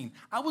amazing.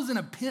 I was in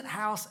a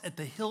penthouse at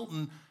the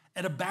Hilton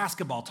at a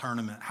basketball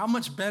tournament. How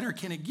much better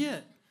can it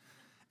get?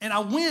 And I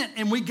went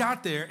and we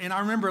got there, and I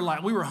remember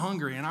like we were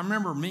hungry. And I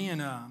remember me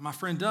and my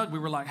friend Doug, we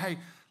were like, hey,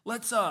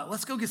 let's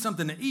go get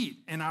something to eat.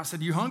 And I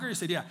said, you hungry? He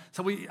said, yeah.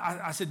 So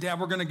I said, Dad,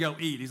 we're going to go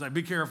eat. He's like,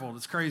 be careful.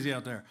 It's crazy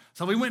out there.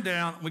 So we went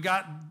down. We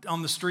got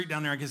on the street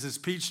down there, I guess it's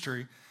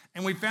Peachtree,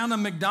 and we found a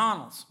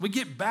McDonald's. We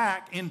get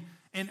back, and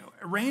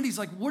Randy's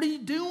like, what are you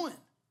doing?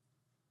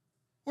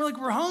 We're like,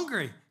 we're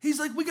hungry. He's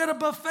like, we got a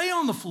buffet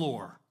on the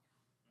floor.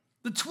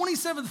 The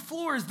 27th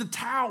floor is the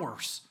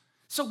towers.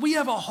 So we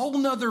have a whole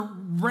nother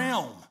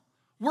realm.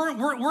 We're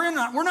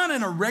not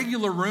in a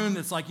regular room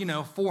that's like,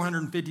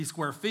 450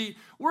 square feet.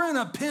 We're in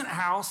a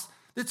penthouse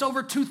that's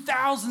over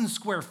 2,000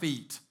 square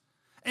feet.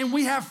 And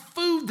we have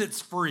food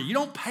that's free. You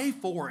don't pay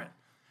for it.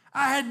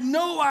 I had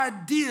no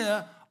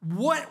idea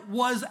what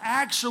was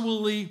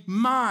actually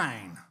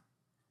mine.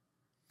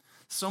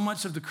 So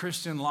much of the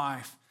Christian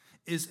life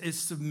is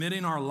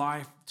submitting our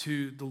life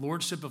to the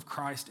lordship of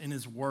Christ in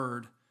his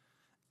word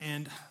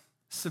and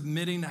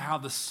submitting to how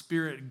the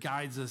Spirit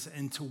guides us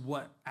into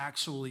what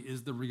actually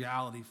is the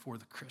reality for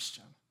the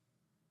Christian.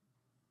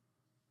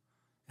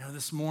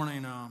 This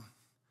morning,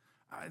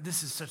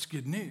 this is such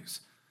good news.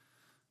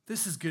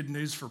 This is good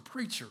news for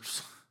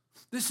preachers.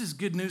 This is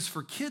good news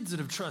for kids that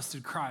have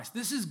trusted Christ.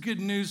 This is good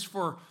news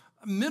for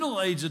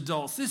middle-aged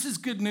adults. This is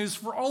good news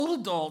for old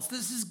adults.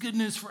 This is good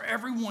news for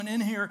everyone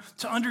in here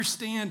to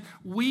understand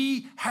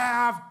we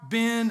have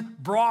been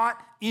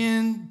brought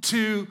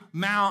into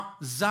Mount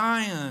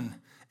Zion.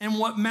 And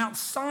what Mount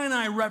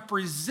Sinai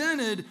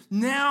represented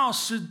now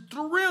should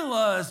thrill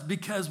us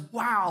because,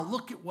 wow,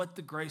 look at what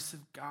the grace of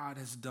God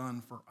has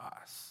done for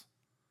us.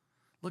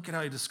 Look at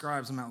how he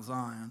describes Mount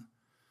Zion.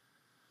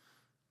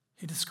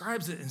 He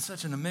describes it in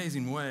such an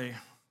amazing way.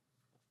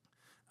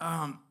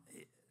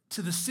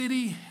 To the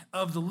city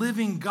of the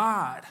living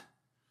God,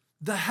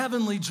 the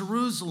heavenly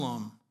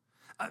Jerusalem.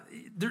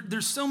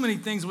 There's so many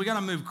things. We got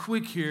to move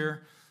quick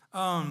here.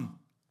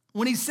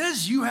 When he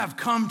says you have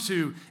come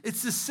to,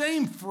 it's the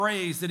same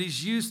phrase that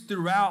he's used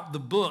throughout the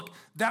book.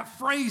 That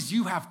phrase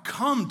you have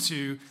come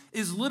to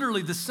is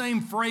literally the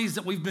same phrase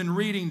that we've been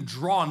reading,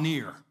 draw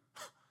near.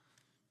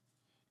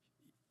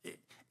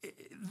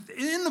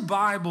 In the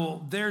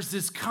Bible, there's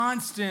this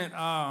constant,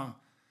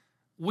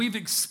 we've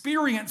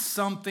experienced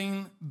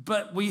something,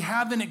 but we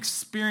haven't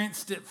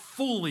experienced it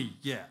fully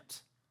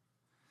yet.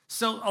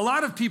 So a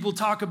lot of people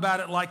talk about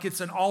it like it's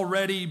an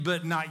already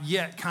but not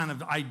yet kind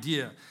of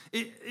idea.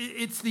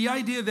 It's the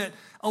idea that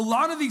a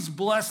lot of these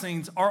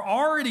blessings are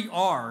already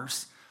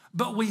ours,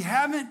 but we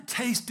haven't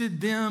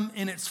tasted them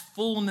in its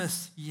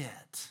fullness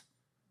yet.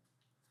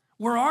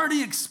 We're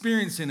already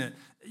experiencing it.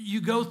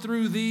 You go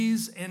through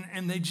these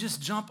and they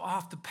just jump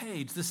off the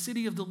page. The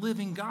city of the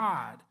living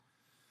God.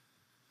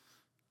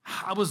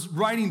 I was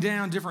writing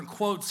down different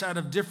quotes out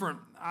of different,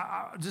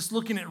 just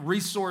looking at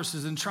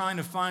resources and trying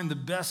to find the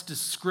best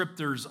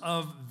descriptors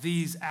of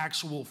these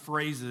actual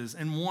phrases.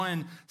 And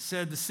one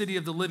said, the city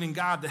of the living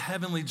God, the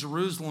heavenly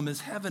Jerusalem,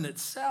 is heaven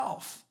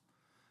itself.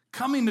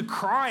 Coming to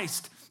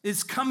Christ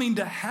is coming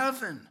to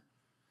heaven.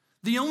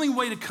 The only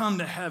way to come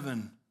to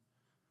heaven.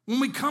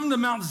 When we come to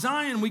Mount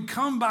Zion, we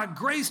come by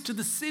grace to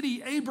the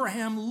city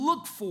Abraham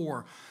looked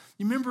for.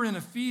 You remember in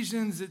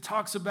Ephesians, it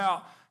talks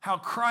about how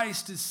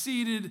Christ is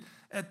seated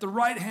at the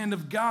right hand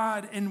of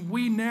God, and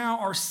we now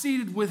are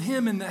seated with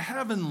him in the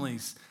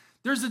heavenlies.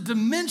 There's a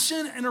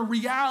dimension and a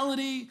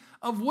reality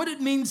of what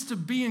it means to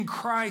be in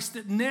Christ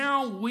that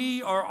now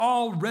we are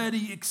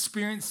already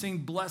experiencing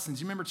blessings.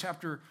 You remember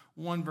chapter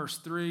 1, verse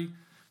 3?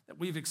 that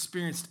we've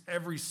experienced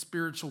every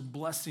spiritual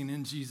blessing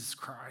in Jesus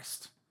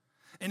Christ.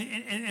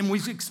 And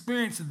we've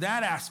experienced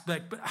that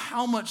aspect, but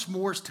how much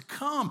more is to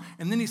come?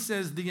 And then he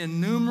says, the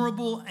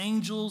innumerable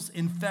angels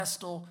in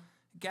festal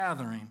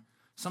gathering.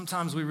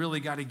 Sometimes we really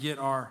got to get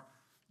our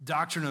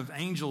doctrine of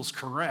angels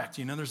correct.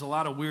 You know, there's a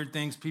lot of weird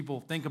things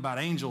people think about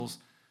angels.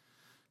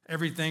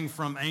 Everything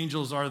from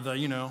angels are the,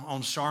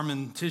 on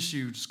Charmin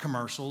tissues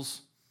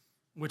commercials,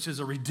 which is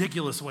a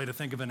ridiculous way to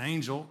think of an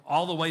angel,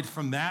 all the way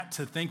from that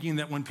to thinking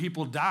that when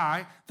people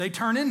die, they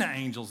turn into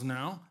angels.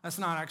 No, that's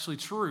not actually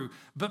true.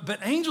 But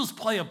angels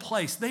play a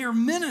place. They are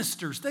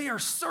ministers, they are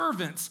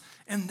servants,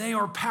 and they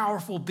are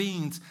powerful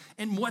beings.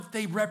 And what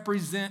they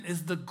represent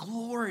is the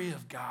glory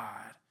of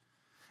God.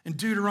 In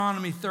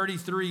Deuteronomy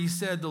 33, he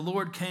said, the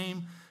Lord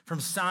came from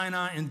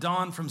Sinai and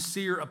dawned from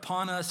Seir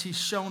upon us. He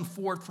shone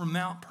forth from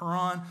Mount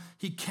Paran.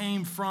 He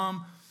came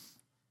from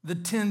the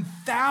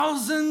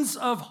 10,000s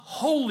of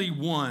holy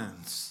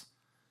ones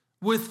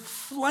with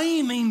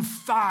flaming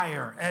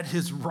fire at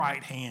his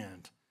right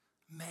hand.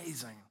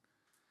 Amazing.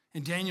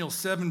 In Daniel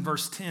 7,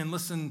 verse 10,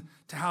 listen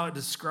to how it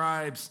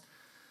describes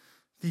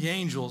the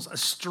angels. A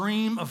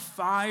stream of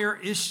fire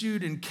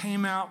issued and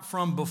came out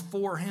from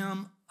before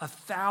him.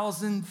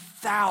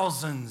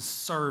 1,000,000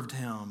 served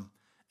him,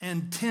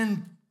 and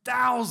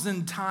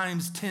 10,000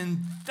 times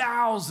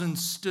 10,000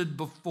 stood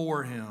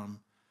before him.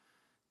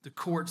 The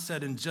court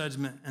sat in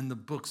judgment, and the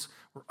books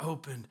were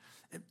opened.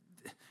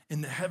 In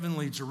the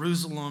heavenly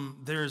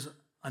Jerusalem, there's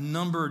a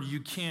number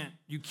you can't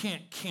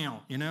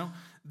count,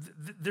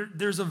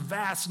 There's a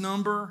vast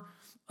number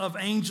of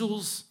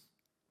angels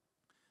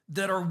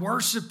that are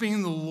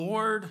worshiping the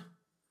Lord.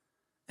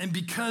 And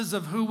because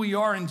of who we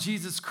are in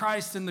Jesus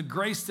Christ and the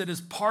grace that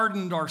has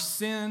pardoned our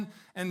sin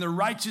and the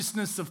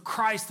righteousness of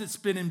Christ that's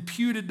been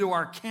imputed to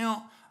our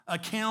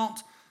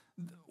account,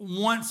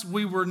 once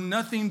we were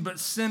nothing but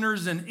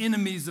sinners and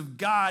enemies of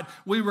God.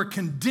 We were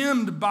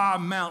condemned by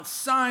Mount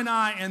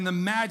Sinai and the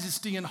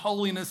majesty and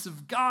holiness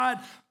of God,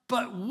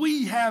 but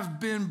we have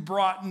been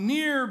brought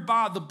near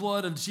by the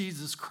blood of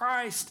Jesus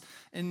Christ,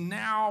 and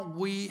now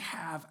we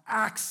have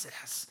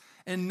access,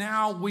 and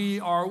now we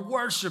are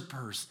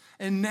worshipers,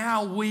 and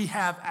now we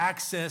have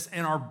access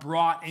and are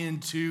brought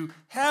into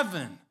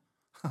heaven.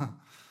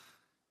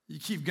 You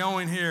keep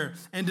going here.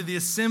 And to the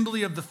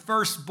assembly of the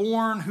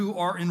firstborn who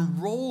are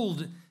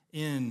enrolled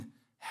in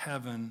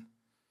heaven.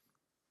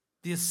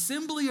 The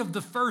assembly of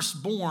the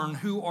firstborn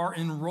who are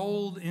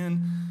enrolled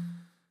in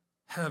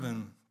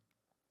heaven.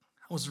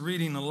 I was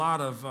reading a lot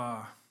of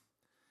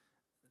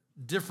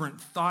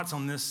different thoughts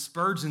on this.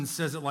 Spurgeon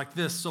says it like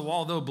this: so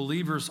although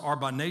believers are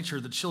by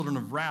nature the children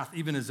of wrath,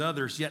 even as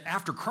others, yet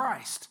after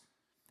Christ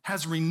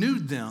has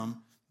renewed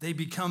them, they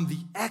become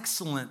the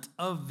excellent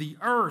of the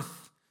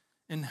earth,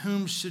 in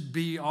whom should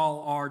be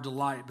all our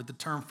delight. But the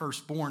term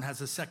firstborn has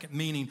a second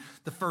meaning.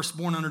 The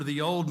firstborn under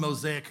the old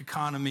Mosaic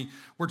economy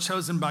were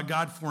chosen by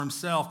God for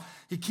himself.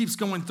 He keeps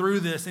going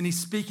through this, and he's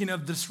speaking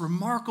of this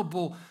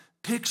remarkable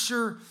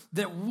picture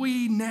that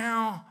we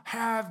now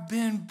have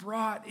been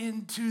brought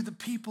into the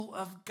people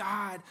of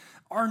God.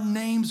 Our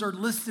names are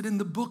listed in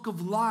the book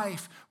of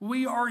life.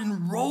 We are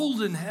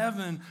enrolled in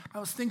heaven. I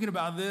was thinking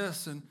about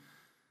this, and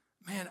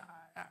man,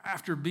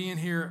 after being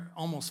here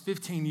almost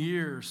 15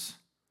 years,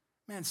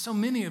 man, so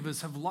many of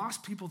us have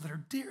lost people that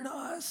are dear to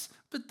us,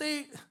 but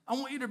I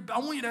want you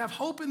to have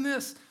hope in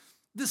this.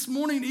 This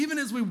morning, even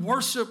as we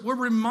worship, we're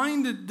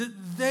reminded that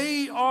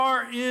they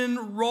are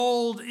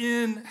enrolled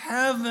in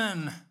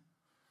heaven.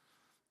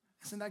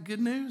 Isn't that good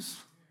news?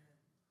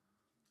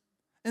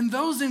 And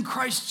those in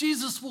Christ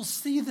Jesus will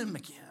see them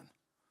again.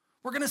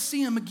 We're going to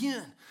see them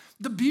again.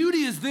 The beauty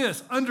is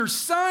this: under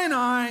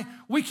Sinai,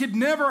 we could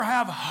never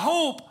have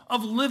hope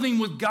of living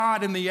with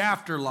God in the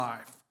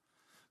afterlife.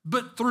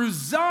 But through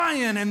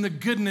Zion and the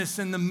goodness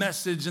and the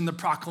message and the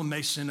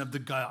proclamation of the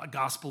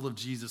gospel of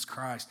Jesus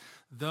Christ,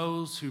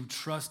 those who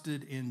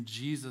trusted in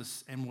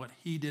Jesus and what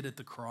he did at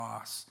the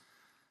cross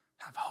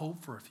have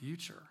hope for a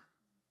future.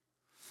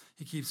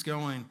 He keeps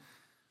going.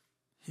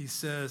 He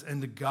says,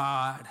 and to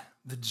God,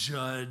 the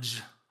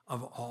judge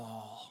of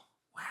all.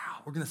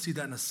 Wow, we're going to see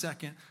that in a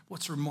second.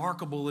 What's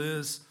remarkable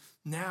is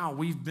now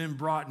we've been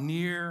brought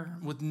near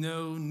with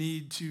no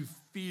need to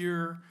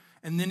fear.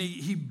 And then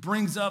he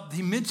brings up,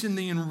 he mentioned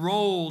the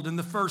enrolled and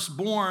the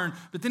firstborn,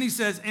 but then he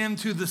says, and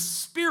to the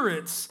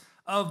spirits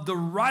of the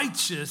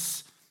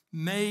righteous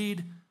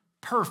made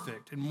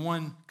perfect. And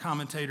one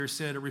commentator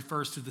said it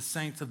refers to the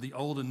saints of the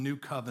old and new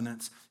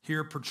covenants,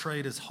 here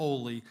portrayed as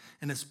holy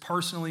and as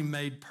personally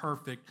made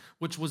perfect,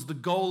 which was the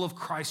goal of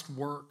Christ's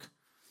work,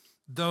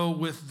 though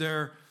with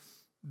their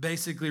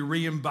basically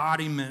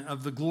re-embodiment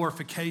of the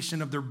glorification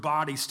of their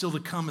body still to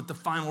come at the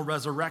final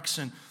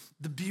resurrection.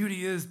 The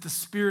beauty is the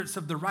spirits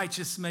of the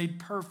righteous made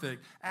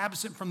perfect,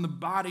 absent from the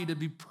body to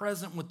be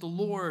present with the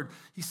Lord.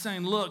 He's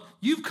saying, look,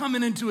 you've come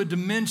into a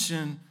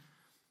dimension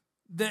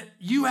that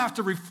you have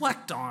to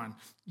reflect on.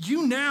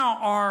 You now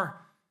are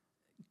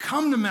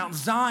come to Mount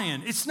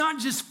Zion. It's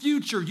not just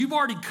future. You've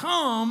already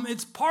come.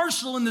 It's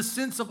partial in the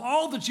sense of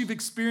all that you've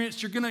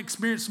experienced. You're going to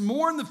experience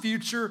more in the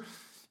future.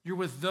 You're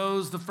with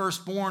those, the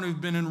firstborn, who've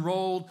been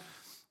enrolled,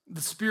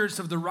 the spirits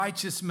of the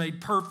righteous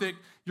made perfect.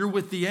 You're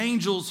with the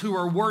angels who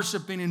are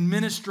worshiping and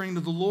ministering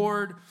to the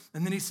Lord.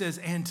 And then he says,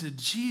 and to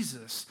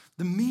Jesus,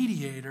 the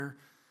mediator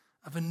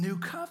of a new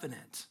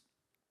covenant.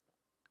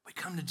 We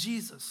come to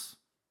Jesus.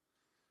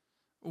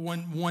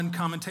 One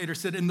commentator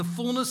said, in the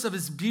fullness of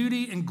his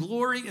beauty and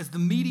glory as the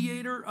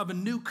mediator of a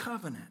new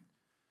covenant.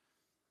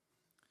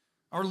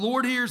 Our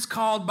Lord here is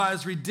called by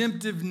his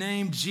redemptive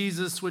name,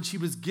 Jesus, which he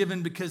was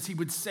given because he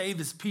would save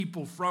his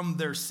people from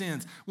their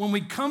sins. When we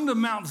come to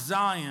Mount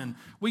Zion,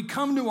 we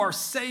come to our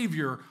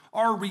Savior,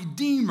 our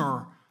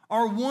Redeemer,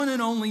 our one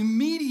and only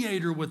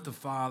mediator with the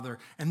Father.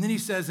 And then he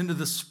says, into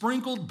the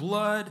sprinkled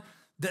blood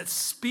that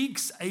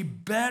speaks a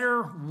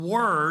better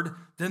word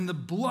than the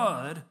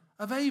blood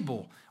of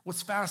Abel.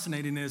 What's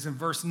fascinating is in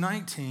verse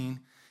 19,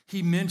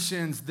 he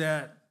mentions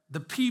that the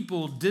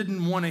people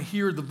didn't want to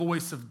hear the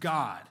voice of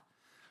God.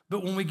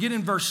 But when we get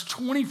in verse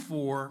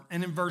 24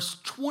 and in verse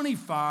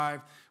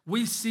 25,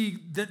 we see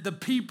that the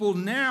people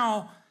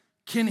now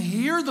can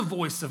hear the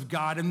voice of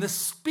God and the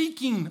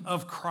speaking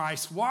of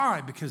Christ.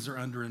 Why? Because they're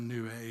under a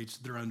new age.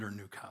 They're under a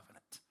new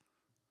covenant.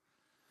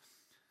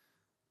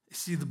 You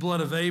see, the blood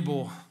of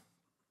Abel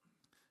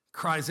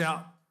cries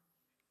out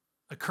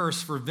a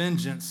curse for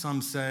vengeance,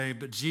 some say,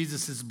 but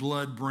Jesus'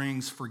 blood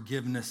brings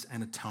forgiveness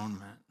and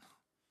atonement.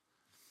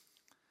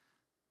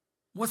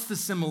 What's the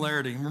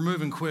similarity? We're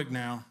moving quick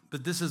now,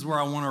 but this is where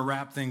I want to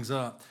wrap things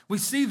up. We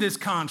see this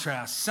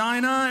contrast.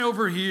 Sinai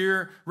over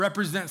here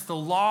represents the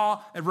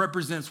law. It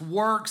represents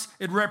works.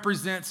 It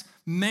represents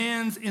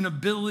man's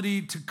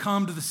inability to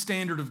come to the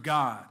standard of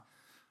God.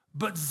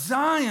 But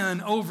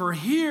Zion over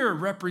here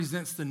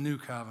represents the new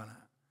covenant.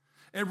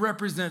 It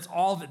represents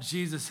all that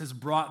Jesus has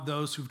brought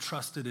those who've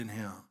trusted in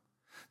him.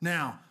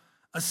 Now,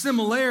 a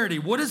similarity.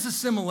 What is a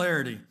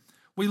similarity?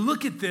 We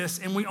look at this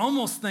and we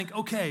almost think,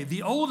 okay,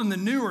 the old and the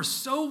new are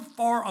so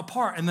far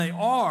apart, and they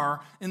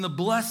are in the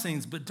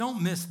blessings, but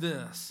don't miss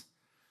this.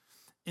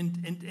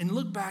 And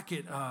look back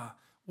at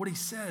what he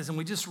says, and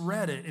we just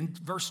read it in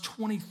verse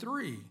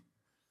 23.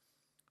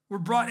 We're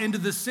brought into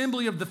the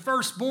assembly of the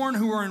firstborn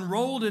who are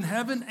enrolled in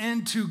heaven,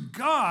 and to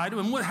God,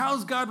 and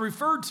how's God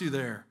referred to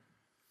there?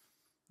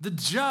 The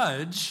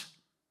judge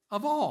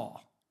of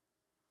all.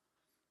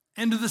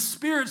 And to the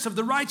spirits of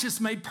the righteous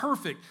made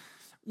perfect.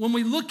 When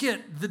we look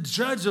at the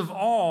judge of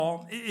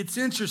all, it's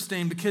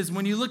interesting because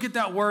when you look at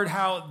that word,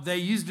 how they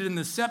used it in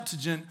the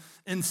Septuagint,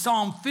 in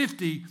Psalm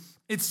 50,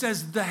 it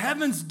says, the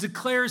heavens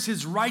declares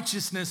his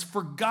righteousness,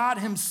 for God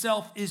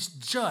himself is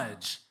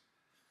judge.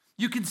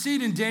 You can see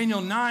it in Daniel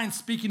 9,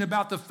 speaking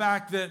about the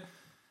fact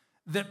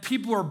that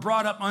people are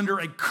brought up under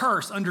a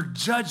curse, under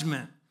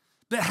judgment.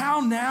 But how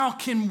now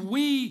can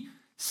we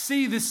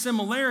see this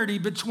similarity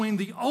between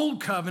the old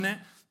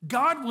covenant?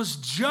 God was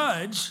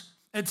judge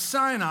at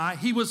Sinai.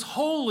 He was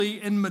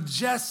holy and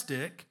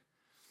majestic.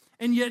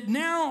 And yet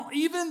now,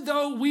 even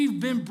though we've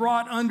been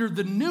brought under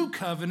the new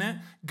covenant,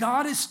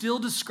 God is still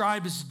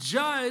described as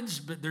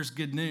judge, but there's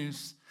good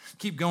news.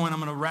 Keep going. I'm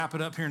going to wrap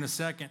it up here in a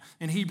second.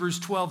 In Hebrews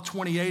 12,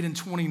 28 and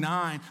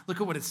 29, look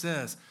at what it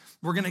says.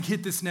 We're going to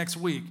hit this next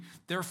week.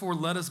 Therefore,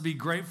 let us be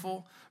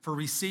grateful for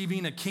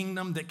receiving a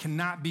kingdom that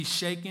cannot be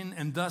shaken,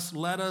 and thus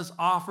let us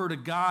offer to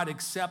God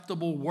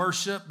acceptable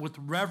worship with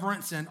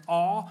reverence and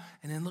awe.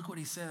 And then look what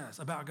he says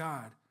about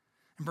God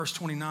in verse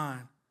 29.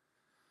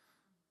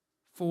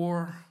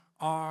 For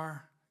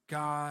our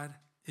God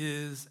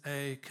is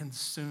a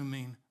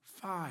consuming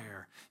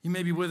fire. You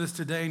may be with us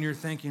today and you're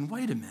thinking,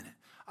 wait a minute,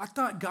 I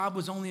thought God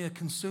was only a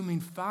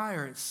consuming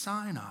fire at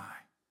Sinai.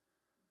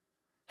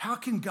 How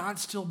can God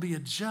still be a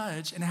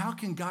judge, and how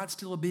can God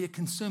still be a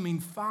consuming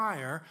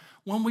fire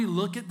when we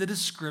look at the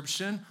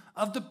description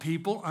of the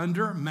people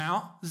under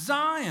Mount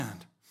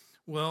Zion?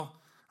 Well,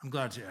 I'm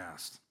glad you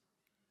asked.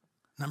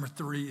 Number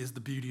 3 is the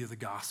beauty of the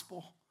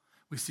gospel.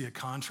 We see a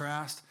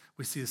contrast,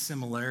 we see a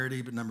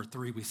similarity, but number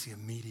 3, we see a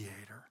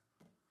mediator.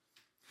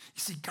 You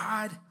see,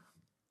 God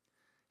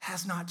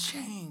has not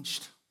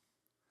changed.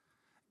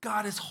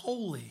 God is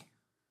holy.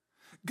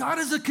 God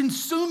is a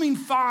consuming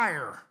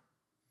fire.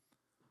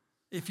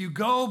 If you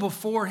go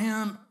before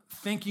him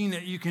thinking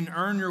that you can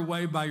earn your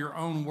way by your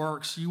own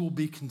works, you will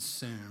be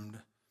consumed.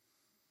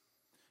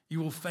 You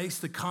will face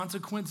the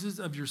consequences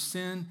of your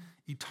sin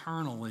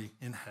eternally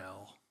in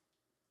hell.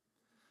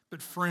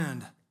 But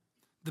friend,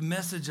 the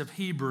message of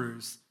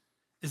Hebrews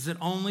is that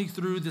only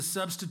through the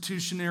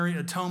substitutionary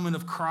atonement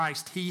of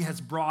Christ, he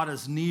has brought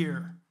us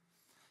near.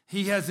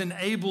 He has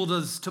enabled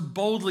us to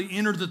boldly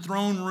enter the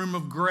throne room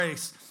of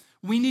grace.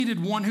 We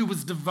needed one who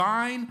was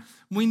divine.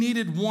 We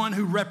needed one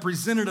who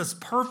represented us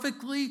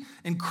perfectly,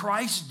 and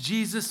Christ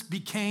Jesus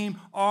became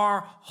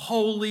our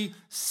holy,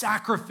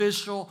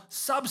 sacrificial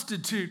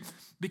substitute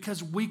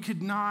because we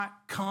could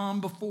not come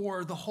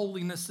before the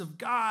holiness of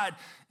God.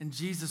 And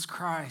Jesus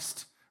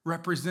Christ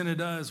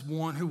represented us,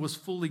 one who was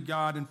fully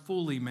God and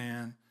fully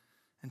man,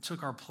 and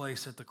took our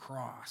place at the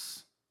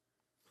cross.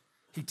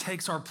 He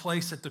takes our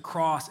place at the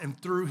cross, and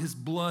through his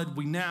blood,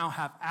 we now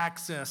have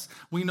access.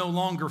 We no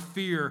longer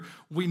fear.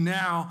 We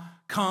now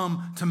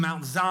come to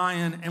Mount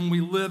Zion, and we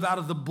live out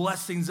of the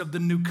blessings of the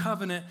new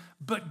covenant.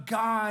 But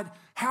God,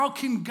 how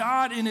can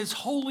God in his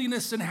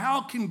holiness and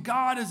how can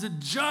God as a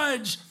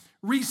judge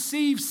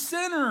receive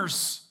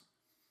sinners?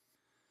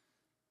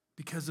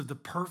 Because of the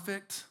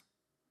perfect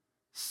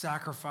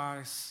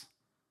sacrifice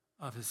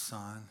of his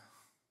Son.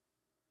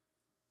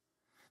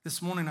 This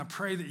morning, I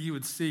pray that you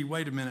would see,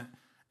 wait a minute,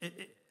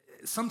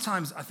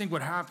 sometimes I think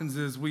what happens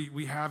is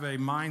we have a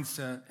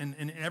mindset,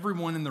 and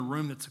everyone in the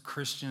room that's a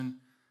Christian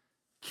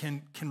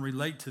can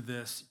relate to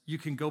this. You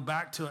can go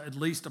back to at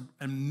least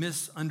a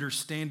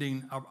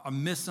misunderstanding,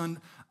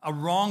 a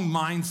wrong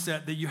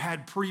mindset that you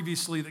had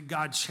previously that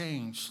God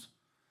changed.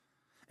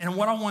 And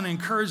what I want to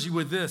encourage you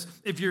with this,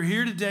 if you're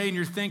here today and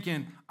you're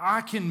thinking, I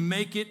can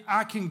make it,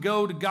 I can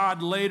go to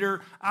God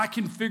later, I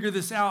can figure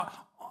this out,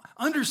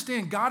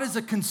 understand God is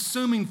a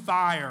consuming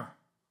fire.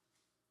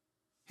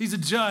 He's a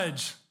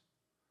judge.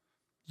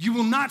 You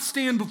will not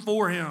stand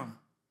before him.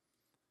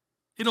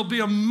 It'll be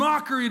a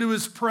mockery to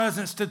his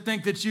presence to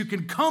think that you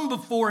can come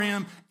before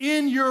him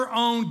in your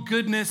own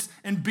goodness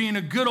and being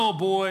a good old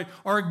boy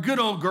or a good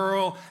old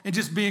girl and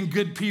just being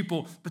good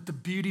people. But the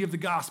beauty of the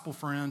gospel,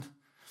 friend,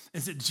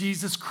 is that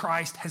Jesus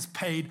Christ has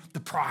paid the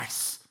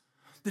price.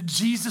 That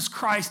Jesus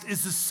Christ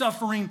is the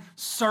suffering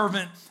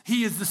servant.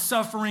 He is the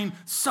suffering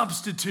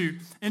substitute.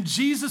 And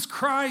Jesus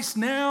Christ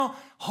now,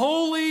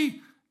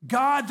 holy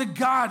God, the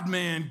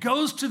God-man,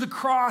 goes to the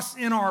cross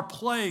in our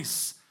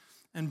place.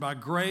 And by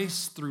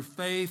grace, through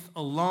faith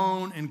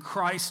alone, in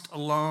Christ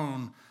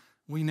alone,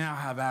 we now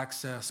have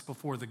access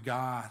before the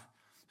God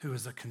who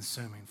is a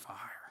consuming fire.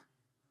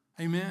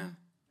 Amen.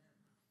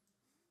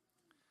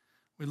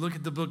 We look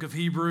at the book of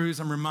Hebrews.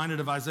 I'm reminded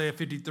of Isaiah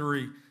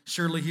 53.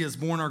 Surely he has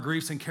borne our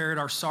griefs and carried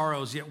our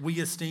sorrows, yet we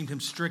esteemed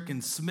him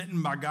stricken,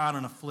 smitten by God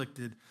and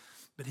afflicted.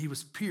 But he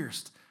was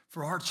pierced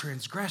for our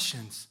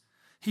transgressions.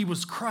 He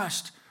was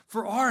crushed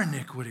for our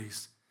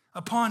iniquities.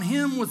 Upon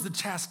him was the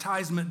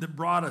chastisement that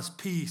brought us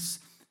peace.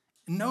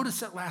 And notice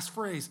that last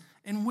phrase,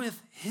 and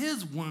with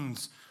his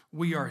wounds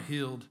we are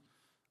healed.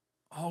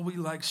 All we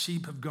like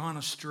sheep have gone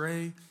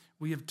astray.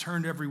 We have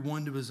turned every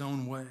one to his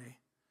own way.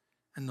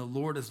 And the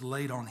Lord has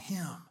laid on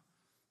him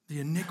the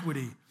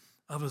iniquity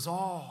of us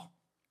all.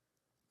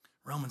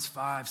 Romans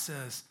 5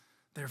 says,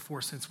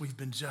 therefore, since we've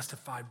been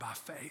justified by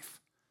faith,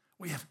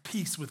 we have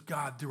peace with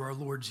God through our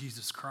Lord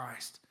Jesus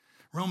Christ.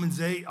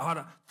 Romans 8 ought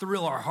to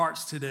thrill our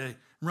hearts today.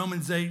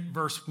 Romans 8,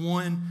 verse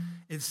 1,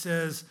 it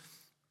says,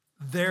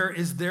 there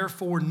is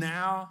therefore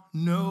now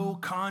no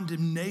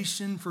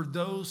condemnation for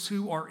those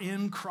who are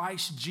in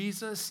Christ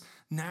Jesus.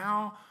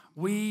 Now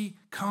we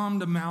come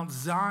to Mount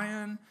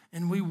Zion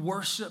and we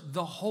worship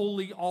the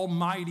holy,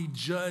 almighty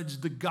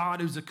judge, the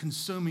God who's a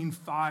consuming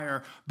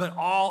fire. But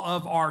all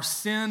of our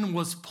sin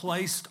was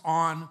placed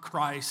on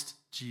Christ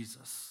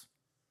Jesus.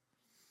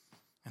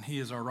 And he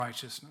is our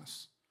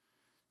righteousness.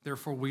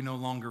 Therefore, we no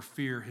longer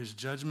fear his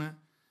judgment,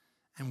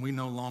 and we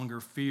no longer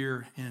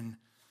fear in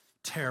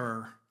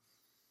terror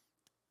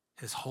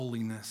his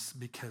holiness,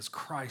 because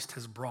Christ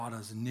has brought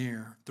us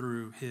near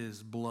through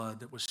his blood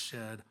that was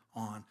shed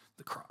on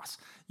the cross.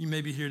 You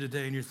may be here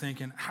today and you're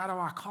thinking, how do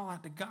I call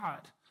out to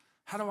God?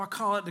 How do I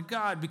call out to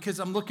God? Because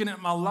I'm looking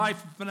at my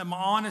life, and I'm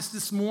honest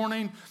this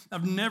morning,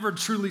 I've never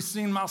truly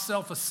seen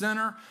myself a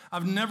sinner.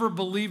 I've never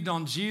believed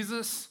on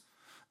Jesus.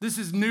 This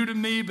is new to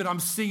me, but I'm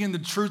seeing the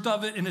truth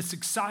of it, and it's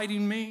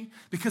exciting me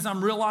because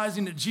I'm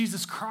realizing that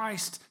Jesus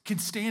Christ can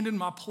stand in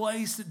my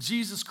place, that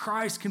Jesus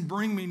Christ can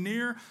bring me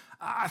near.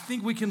 I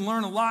think we can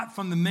learn a lot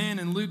from the man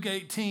in Luke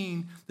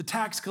 18, the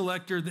tax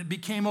collector that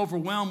became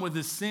overwhelmed with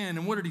his sin.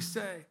 And what did he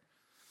say?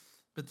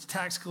 But the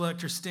tax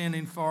collector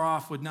standing far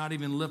off would not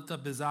even lift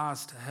up his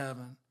eyes to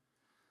heaven,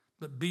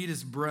 but beat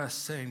his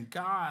breast, saying,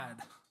 God,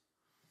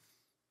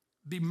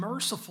 be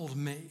merciful to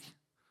me,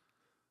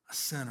 a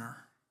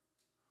sinner.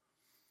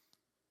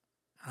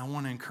 And I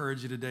want to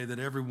encourage you today that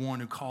everyone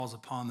who calls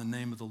upon the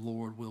name of the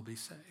Lord will be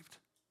saved.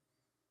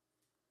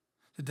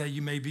 Today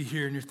you may be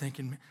here and you're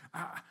thinking,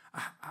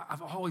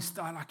 I've always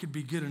thought I could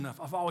be good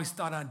enough. I've always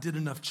thought I did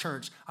enough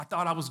church. I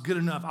thought I was good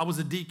enough. I was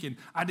a deacon.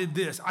 I did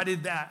this. I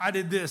did that. I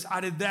did this. I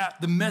did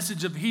that. The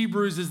message of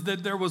Hebrews is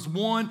that there was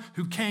one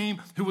who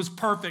came, who was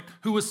perfect,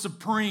 who was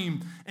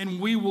supreme, and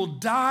we will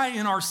die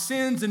in our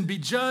sins and be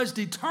judged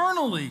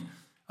eternally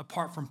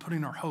apart from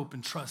putting our hope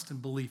and trust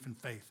and belief and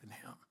faith in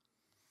him.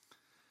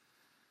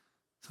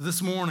 So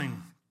this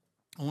morning,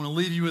 I want to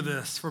leave you with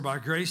this. For by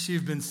grace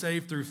you've been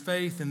saved through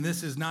faith, and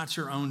this is not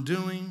your own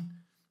doing.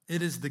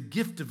 It is the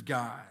gift of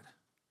God,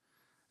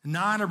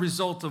 not a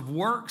result of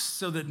works,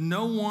 so that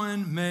no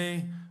one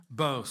may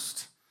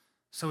boast.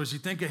 So as you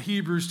think of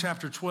Hebrews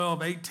chapter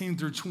 12, 18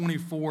 through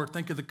 24,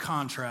 think of the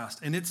contrast,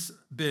 and it's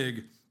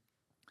big.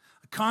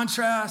 A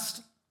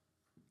contrast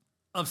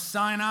of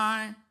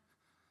Sinai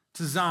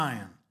to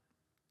Zion.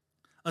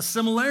 A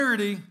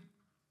similarity,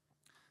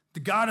 the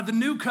God of the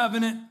new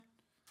covenant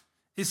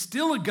is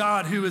still a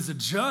God who is a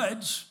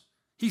judge.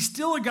 He's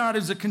still a God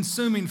who's a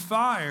consuming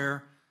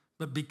fire,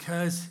 But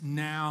because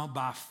now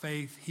by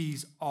faith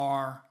he's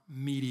our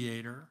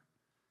mediator,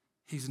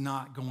 he's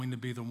not going to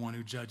be the one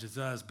who judges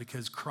us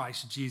because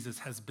Christ Jesus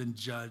has been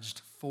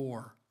judged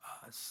for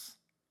us.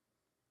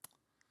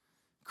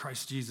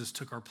 Christ Jesus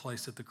took our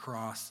place at the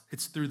cross.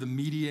 It's through the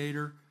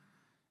mediator,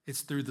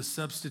 it's through the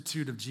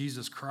substitute of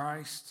Jesus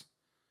Christ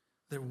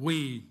that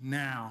we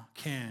now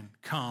can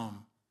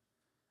come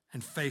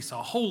and face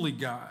a holy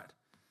God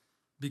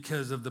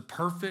because of the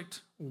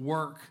perfect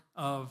work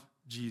of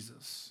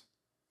Jesus.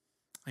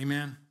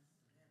 Amen.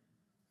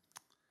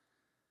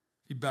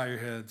 You bow your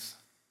heads.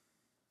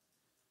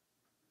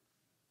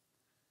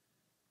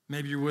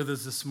 Maybe you're with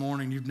us this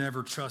morning, you've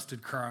never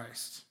trusted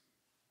Christ.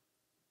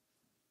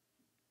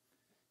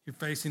 You're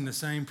facing the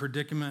same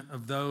predicament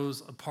of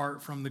those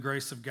apart from the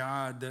grace of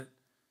God that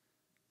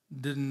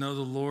didn't know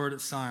the Lord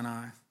at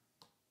Sinai.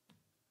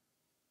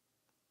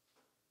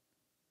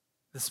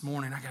 This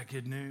morning, I got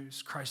good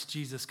news. Christ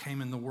Jesus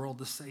came in the world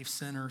to save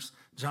sinners.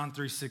 John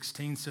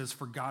 3:16 says,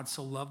 "For God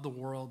so loved the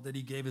world that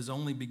he gave his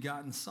only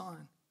begotten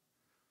Son,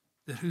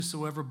 that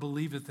whosoever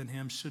believeth in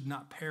him should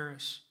not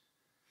perish,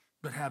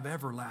 but have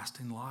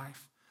everlasting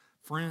life."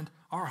 Friend,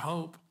 our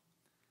hope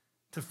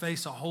to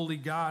face a holy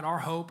God, our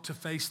hope to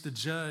face the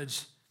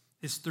judge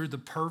is through the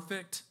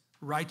perfect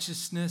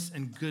righteousness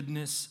and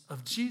goodness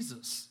of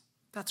Jesus.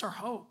 That's our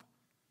hope.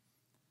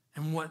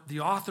 And what the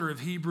author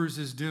of Hebrews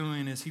is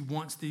doing is he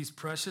wants these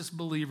precious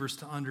believers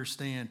to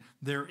understand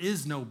there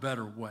is no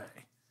better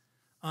way.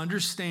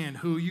 Understand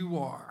who you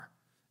are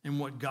and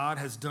what God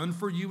has done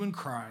for you in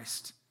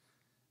Christ.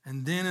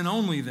 And then and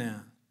only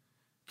then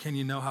can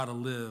you know how to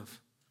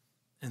live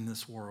in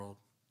this world.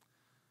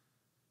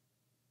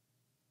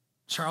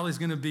 Charlie's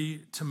going to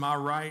be to my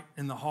right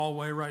in the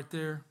hallway right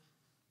there.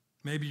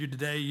 Maybe you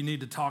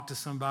need to talk to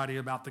somebody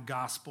about the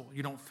gospel.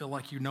 You don't feel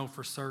like you know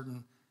for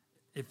certain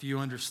if you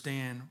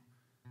understand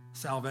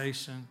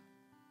salvation.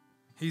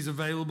 He's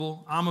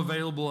available. I'm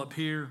available up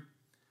here.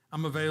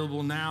 I'm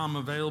available now. I'm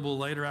available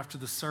later after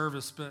the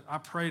service. But I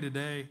pray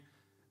today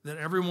that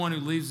everyone who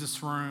leaves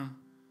this room,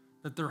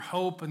 that their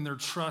hope and their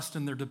trust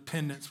and their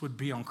dependence would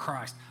be on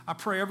Christ. I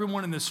pray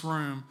everyone in this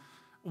room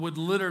would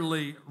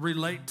literally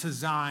relate to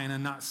Zion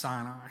and not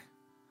Sinai.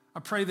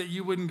 I pray that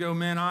you wouldn't go,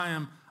 man,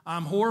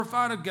 I'm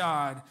horrified of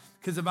God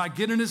because if I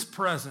get in his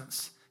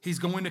presence, he's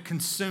going to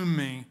consume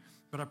me.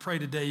 But I pray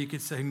today you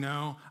could say,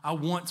 no, I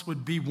once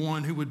would be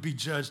one who would be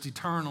judged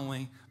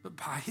eternally, but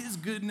by his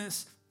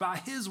goodness, by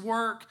his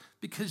work,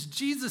 because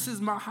Jesus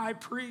is my high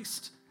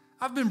priest,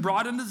 I've been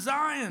brought into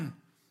Zion,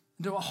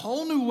 into a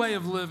whole new way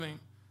of living,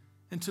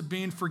 into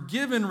being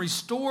forgiven,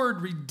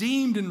 restored,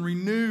 redeemed, and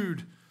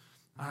renewed.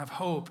 I have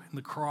hope in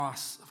the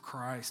cross of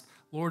Christ.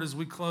 Lord, as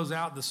we close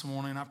out this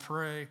morning, I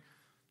pray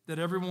that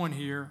everyone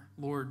here,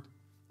 Lord,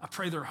 I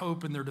pray their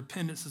hope and their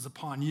dependence is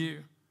upon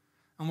you.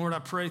 And Lord, I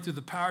pray through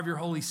the power of your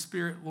Holy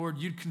Spirit, Lord,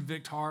 you'd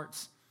convict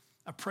hearts.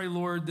 I pray,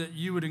 Lord, that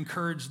you would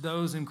encourage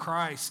those in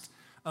Christ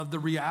of the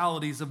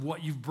realities of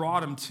what you've brought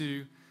them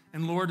to.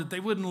 And Lord, that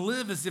they wouldn't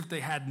live as if they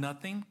had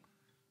nothing.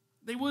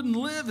 They wouldn't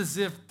live as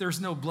if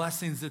there's no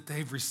blessings that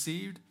they've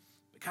received.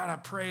 But God, I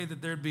pray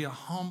that there'd be a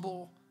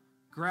humble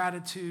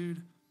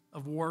gratitude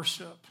of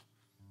worship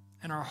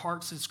in our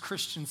hearts as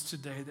Christians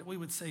today, that we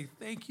would say,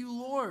 thank you,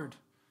 Lord,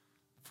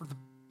 for the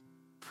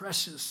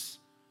precious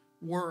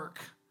work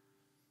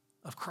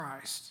of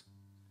Christ.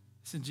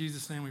 It's in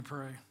Jesus' name we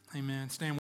pray. Amen. Stand.